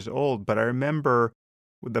years old, but I remember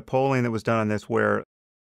with the polling that was done on this, where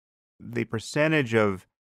the percentage of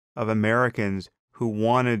Americans who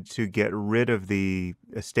wanted to get rid of the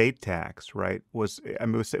estate tax, right, it was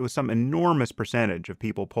some enormous percentage of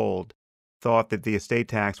people polled thought that the estate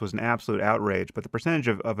tax was an absolute outrage. But the percentage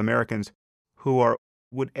of Americans who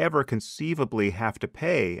would ever conceivably have to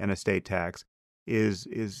pay an estate tax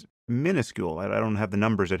is minuscule. I don't have the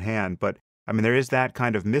numbers at hand, but I mean, there is that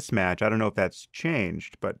kind of mismatch. I don't know if that's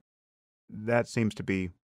changed, but that seems to be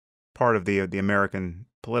part of the American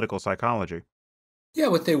political psychology. Yeah,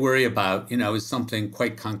 what they worry about, is something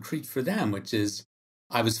quite concrete for them, which is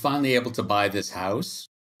I was finally able to buy this house,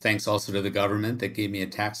 thanks also to the government that gave me a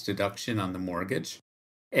tax deduction on the mortgage.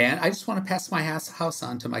 And I just want to pass my house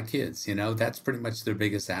on to my kids. That's pretty much their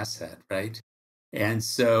biggest asset, right? And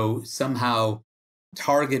so somehow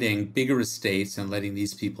targeting bigger estates and letting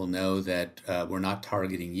these people know that we're not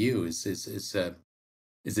targeting you is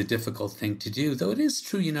a difficult thing to do. Though it is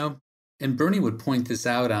true, and Bernie would point this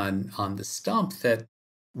out on the stump, that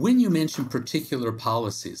when you mention particular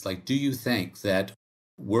policies, like, do you think that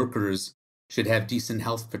workers should have decent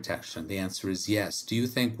health protection? The answer is yes. Do you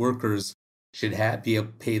think workers should be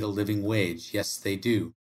paid a living wage? Yes, they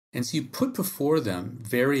do. And so you put before them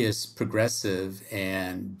various progressive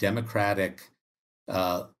and democratic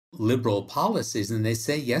liberal policies, and they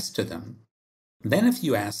say yes to them. Then if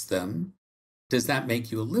you ask them, does that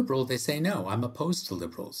make you a liberal? They say, no, I'm opposed to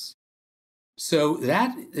liberals. So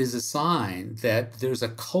that is a sign that there's a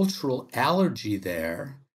cultural allergy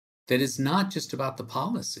there that is not just about the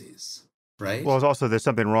policies, right? Well, there's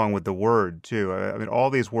something wrong with the word too. I mean, all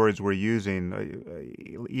these words we're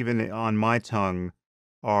using, even on my tongue,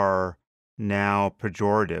 are now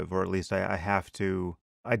pejorative, or at least I have to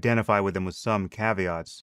identify with them with some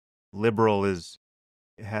caveats. Liberal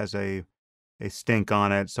has a stink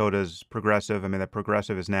on it. So does progressive. I mean, that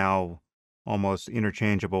progressive is now almost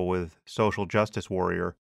interchangeable with social justice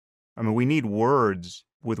warrior. I mean, we need words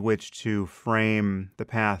with which to frame the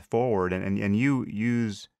path forward, and you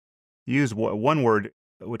use one word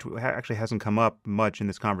which actually hasn't come up much in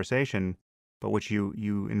this conversation, but which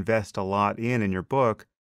you invest a lot in your book,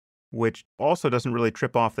 which also doesn't really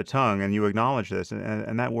trip off the tongue, and you acknowledge this,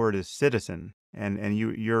 and that word is citizen. And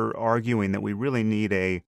you're arguing that we really need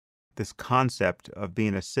this concept of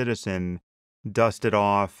being a citizen dusted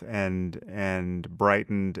off and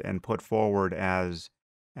brightened and put forward as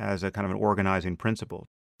a kind of an organizing principle.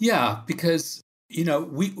 Yeah, because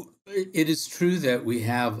it is true that we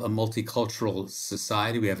have a multicultural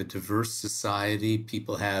society. We have a diverse society.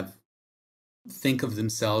 People think of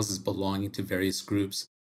themselves as belonging to various groups.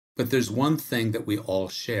 But there's one thing that we all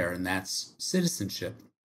share, and that's citizenship.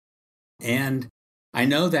 And I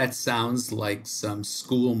know that sounds like some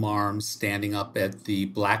school marm standing up at the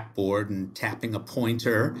blackboard and tapping a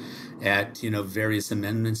pointer at, various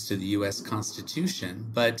amendments to the US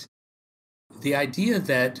Constitution. But the idea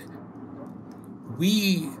that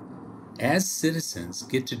we as citizens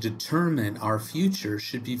get to determine our future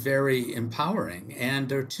should be very empowering. And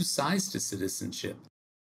there are two sides to citizenship.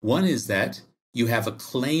 One is that you have a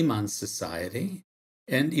claim on society.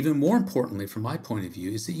 And even more importantly, from my point of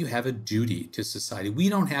view, is that you have a duty to society. We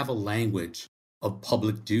don't have a language of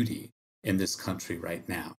public duty in this country right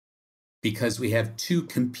now because we have two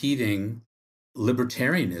competing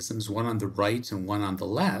libertarianisms, one on the right and one on the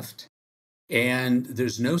left. And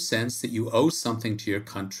there's no sense that you owe something to your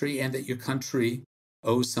country and that your country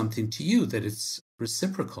owes something to you, that it's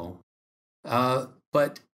reciprocal.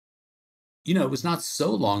 But it was not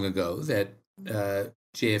so long ago that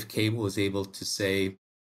JFK was able to say,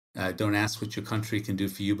 don't ask what your country can do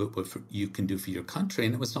for you, but what you can do for your country.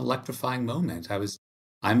 And it was an electrifying moment.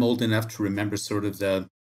 I'm old enough to remember sort of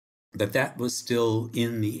that was still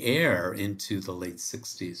in the air into the late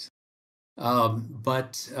 60s.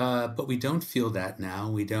 But we don't feel that now.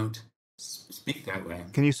 We don't speak that way.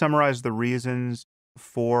 Can you summarize the reasons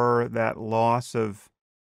for that loss of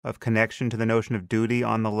connection to the notion of duty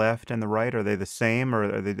on the left and the right? Are they the same,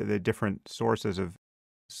 or are they different sources of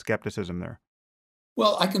skepticism there?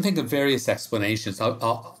 Well, I can think of various explanations.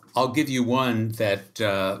 I'll give you one that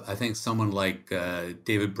I think someone like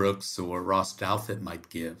David Brooks or Ross Douthat might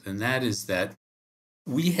give, and that is that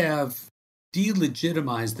we have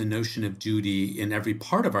delegitimized the notion of duty in every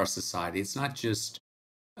part of our society. It's not just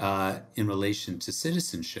in relation to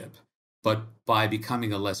citizenship, but by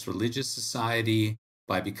becoming a less religious society,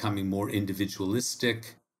 by becoming more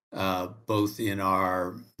individualistic, both in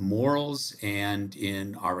our morals and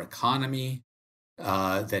in our economy.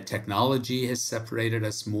 That technology has separated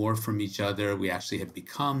us more from each other. We actually have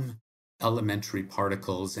become elementary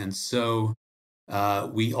particles. And so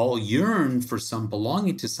we all yearn for some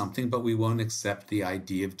belonging to something, but we won't accept the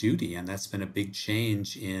idea of duty. And that's been a big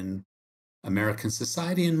change in American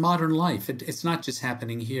society and modern life. It's not just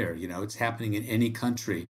happening here, it's happening in any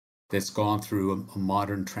country that's gone through a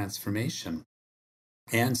modern transformation.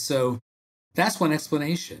 And so that's one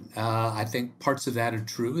explanation. I think parts of that are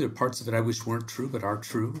true. There are parts of it I wish weren't true, but are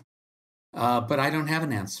true. But I don't have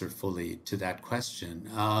an answer fully to that question.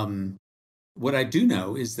 What I do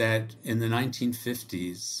know is that in the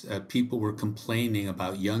 1950s, people were complaining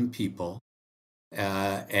about young people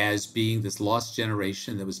as being this lost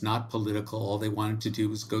generation that was not political. All they wanted to do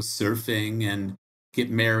was go surfing and get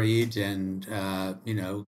married and,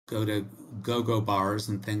 go to go-go bars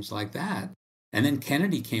and things like that. And then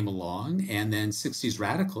Kennedy came along, and then 60s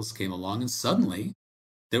radicals came along, and suddenly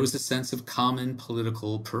there was a sense of common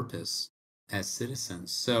political purpose as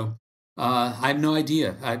citizens. So I have no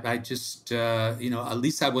idea. I just, at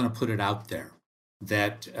least I want to put it out there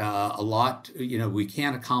that a lot, we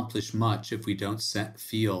can't accomplish much if we don't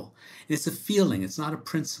feel. It's a feeling. It's not a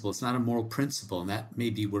principle. It's not a moral principle. And that may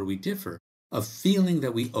be where we differ, of feeling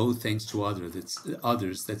that we owe things to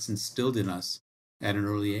others that's instilled in us at an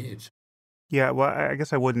early age. Yeah, well, I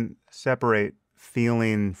guess I wouldn't separate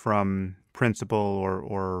feeling from principle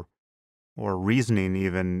or reasoning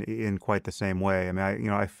even in quite the same way. I mean,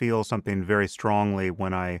 I feel something very strongly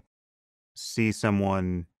when I see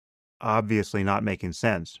someone obviously not making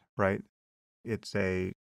sense, right? It's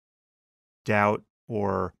a doubt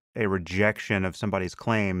or a rejection of somebody's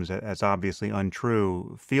claims as obviously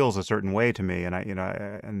untrue feels a certain way to me. And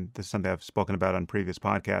and this is something I've spoken about on previous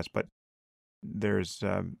podcasts, but there's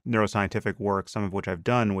neuroscientific work, some of which I've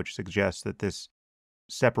done, which suggests that this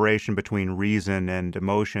separation between reason and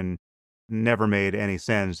emotion never made any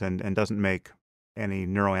sense and doesn't make any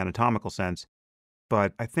neuroanatomical sense.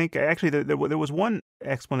 But I think actually there was one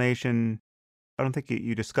explanation. I don't think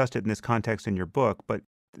you discussed it in this context in your book, but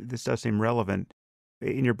this does seem relevant.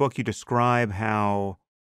 In your book, you describe how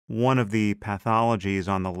one of the pathologies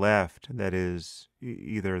on the left, that is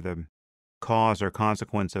either the cause or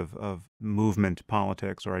consequence of movement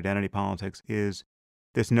politics or identity politics is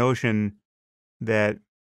this notion that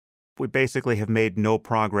we basically have made no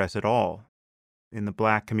progress at all. In the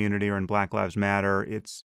Black community or in Black Lives Matter,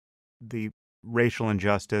 it's the racial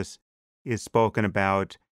injustice is spoken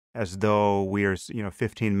about as though we are,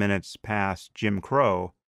 15 minutes past Jim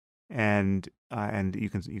Crow, and you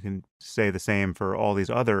can say the same for all these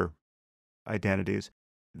other identities.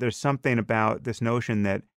 There's something about this notion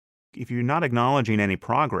that if you're not acknowledging any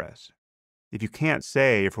progress, if you can't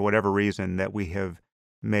say for whatever reason that we have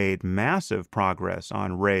made massive progress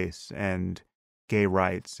on race and gay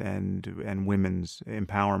rights and women's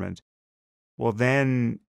empowerment, well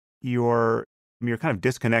then you're kind of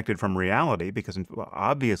disconnected from reality because well,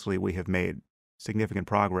 obviously we have made significant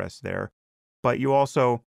progress there. But you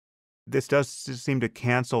also this does seem to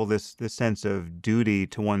cancel this sense of duty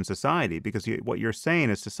to one society because what you're saying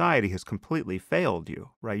is society has completely failed you,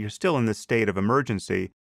 right? You're still in this state of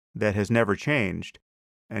emergency that has never changed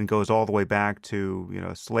and goes all the way back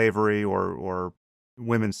to, slavery or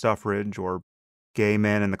women's suffrage or gay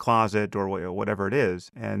men in the closet or whatever it is.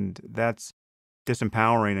 And that's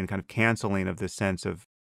disempowering and kind of canceling of this sense of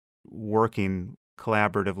working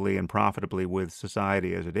collaboratively and profitably with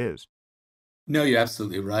society as it is. No, you're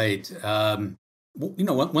absolutely right.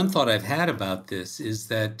 One thought I've had about this is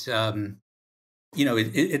that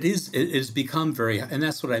it has become very, and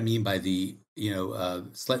that's what I mean by the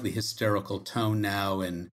slightly hysterical tone now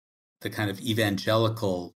and the kind of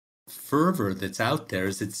evangelical fervor that's out there.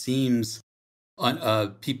 Is it seems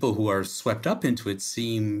people who are swept up into it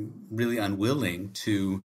seem really unwilling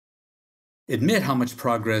to admit how much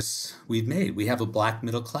progress we've made. We have a Black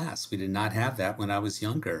middle class. We did not have that when I was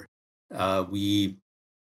younger. We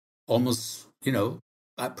almost,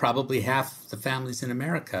 probably half the families in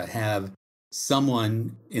America have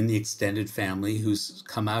someone in the extended family who's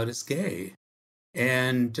come out as gay.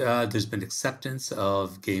 And there's been acceptance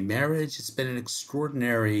of gay marriage. It's been an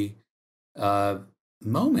extraordinary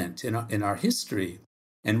moment in our history.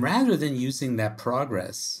 And rather than using that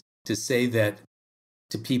progress to say that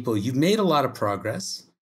to people, you've made a lot of progress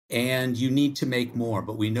and you need to make more,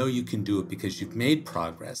 but we know you can do it because you've made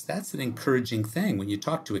progress. That's an encouraging thing. When you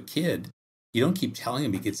talk to a kid, you don't keep telling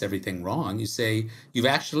him he gets everything wrong. You say,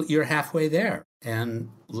 you're halfway there and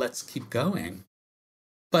let's keep going.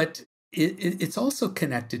 But it's also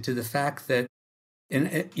connected to the fact that,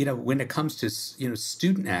 when it comes to,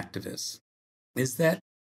 student activists, is that,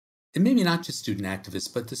 and maybe not just student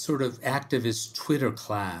activists, but the sort of activist Twitter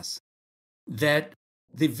class, that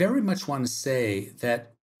they very much want to say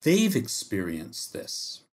that they've experienced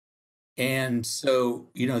this. And so,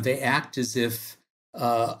 they act as if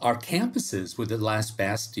our campuses were the last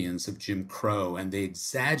bastions of Jim Crow, and they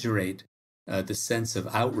exaggerate the sense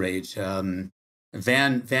of outrage.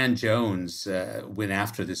 Van Jones went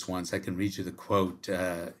after this once. I can read you the quote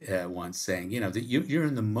once saying, that you're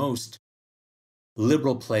in the most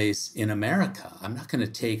liberal place in America. I'm not going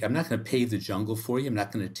to pave the jungle for you. I'm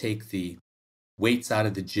not going to take the weights out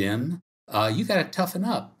of the gym. You got to toughen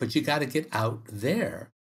up, but you got to get out there.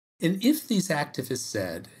 And if these activists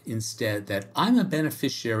said instead that I'm a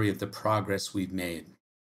beneficiary of the progress we've made,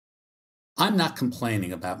 I'm not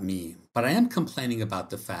complaining about me, but I am complaining about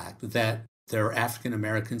the fact that there are African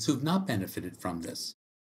Americans who've not benefited from this,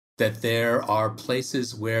 that there are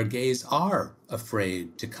places where gays are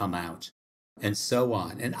afraid to come out, and so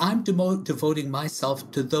on. And I'm devoting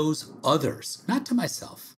myself to those others, not to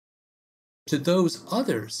myself, to those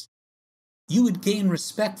others. You would gain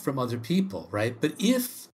respect from other people, right? But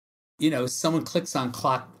if, someone clicks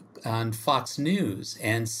on Fox News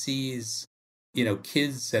and sees,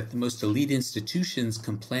 kids at the most elite institutions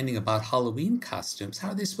complaining about Halloween costumes, how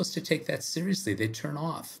are they supposed to take that seriously? They turn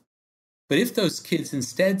off. But if those kids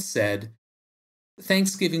instead said,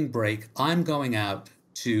 Thanksgiving break, I'm going out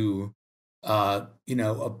to,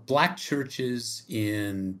 Black churches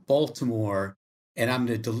in Baltimore, and I'm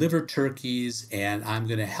going to deliver turkeys, and I'm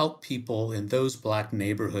going to help people in those Black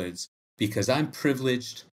neighborhoods because I'm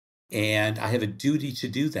privileged and I have a duty to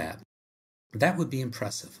do that. That would be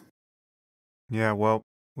impressive. Yeah, well,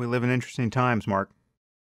 we live in interesting times, Mark.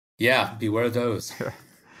 Yeah, beware those.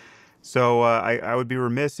 So I would be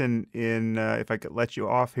remiss in if I could let you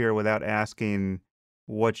off here without asking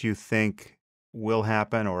what you think will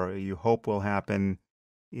happen or you hope will happen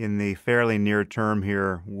in the fairly near term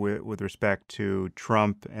here with respect to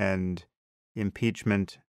Trump and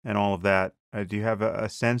impeachment and all of that. Do you have a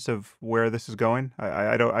sense of where this is going?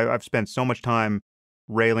 I've spent so much time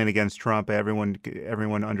railing against Trump.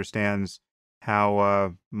 Everyone understands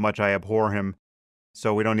how much I abhor him.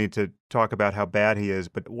 So we don't need to talk about how bad he is.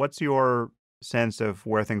 But what's your sense of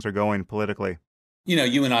where things are going politically.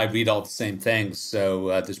 You and I read all the same things,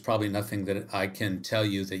 so there's probably nothing that I can tell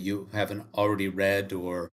you that you haven't already read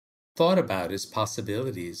or thought about as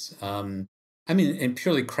possibilities. I mean, in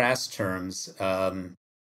purely crass terms,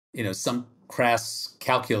 some crass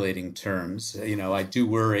calculating terms, I do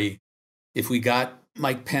worry if we got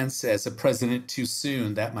Mike Pence as a president too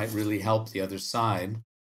soon, that might really help the other side.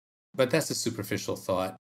 But that's a superficial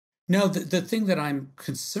thought. No, the thing that I'm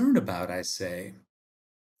concerned about, I say,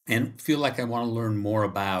 and feel like I want to learn more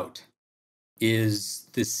about is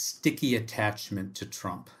this sticky attachment to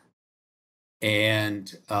Trump.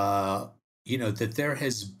 And, that there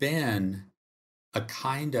has been a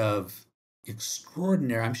kind of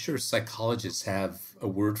extraordinary, I'm sure psychologists have a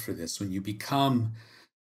word for this, when you become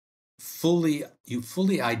you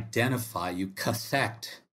fully identify, you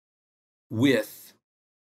cathect with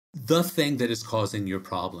the thing that is causing your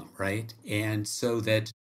problem, right? And so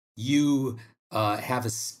that you have a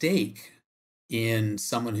stake in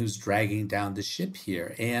someone who's dragging down the ship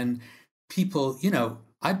here. And people,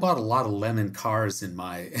 I bought a lot of lemon cars in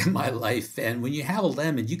my life, and when you have a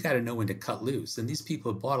lemon, you got to know when to cut loose. And these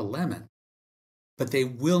people have bought a lemon, but they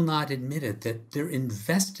will not admit it, that they're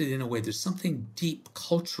invested in a way. There's something deep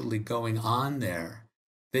culturally going on there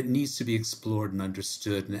that needs to be explored and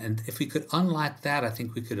understood. And if we could unlock that, I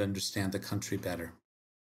think we could understand the country better.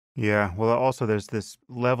 Yeah, well, also there's this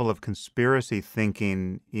level of conspiracy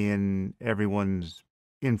thinking in everyone's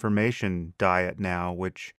information diet now,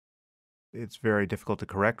 which it's very difficult to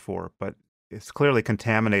correct for, but it's clearly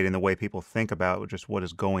contaminating the way people think about just what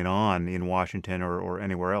is going on in Washington or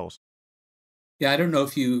anywhere else. Yeah, I don't know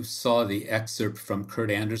if you saw the excerpt from Kurt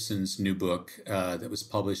Anderson's new book that was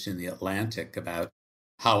published in The Atlantic about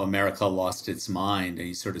how America lost its mind, and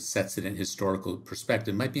he sort of sets it in historical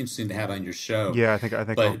perspective. It might be interesting to have on your show. Yeah, I think I'll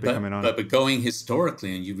But be coming but on. but going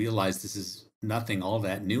historically, and you realize this is nothing all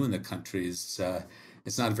that new in the country, is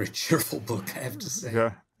it's not a very cheerful book, I have to say.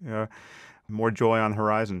 Yeah, yeah. More joy on the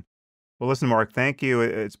horizon. Well, listen, Mark, thank you.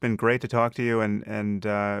 It's been great to talk to you, and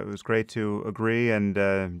it was great to agree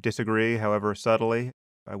and disagree, however subtly.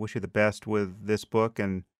 I wish you the best with this book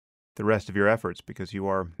and the rest of your efforts because you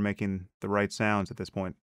are making the right sounds at this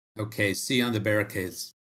point. Okay, see you on the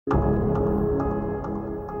barricades.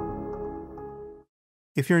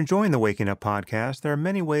 If you're enjoying the Waking Up podcast, there are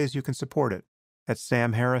many ways you can support it at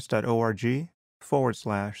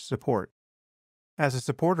samharris.org/support. As a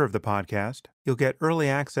supporter of the podcast, you'll get early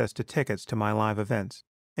access to tickets to my live events,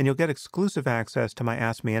 and you'll get exclusive access to my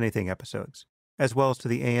Ask Me Anything episodes, as well as to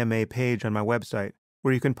the AMA page on my website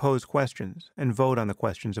where you can pose questions and vote on the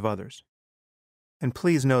questions of others. And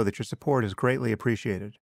please know that your support is greatly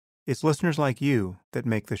appreciated. It's listeners like you that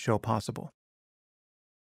make this show possible.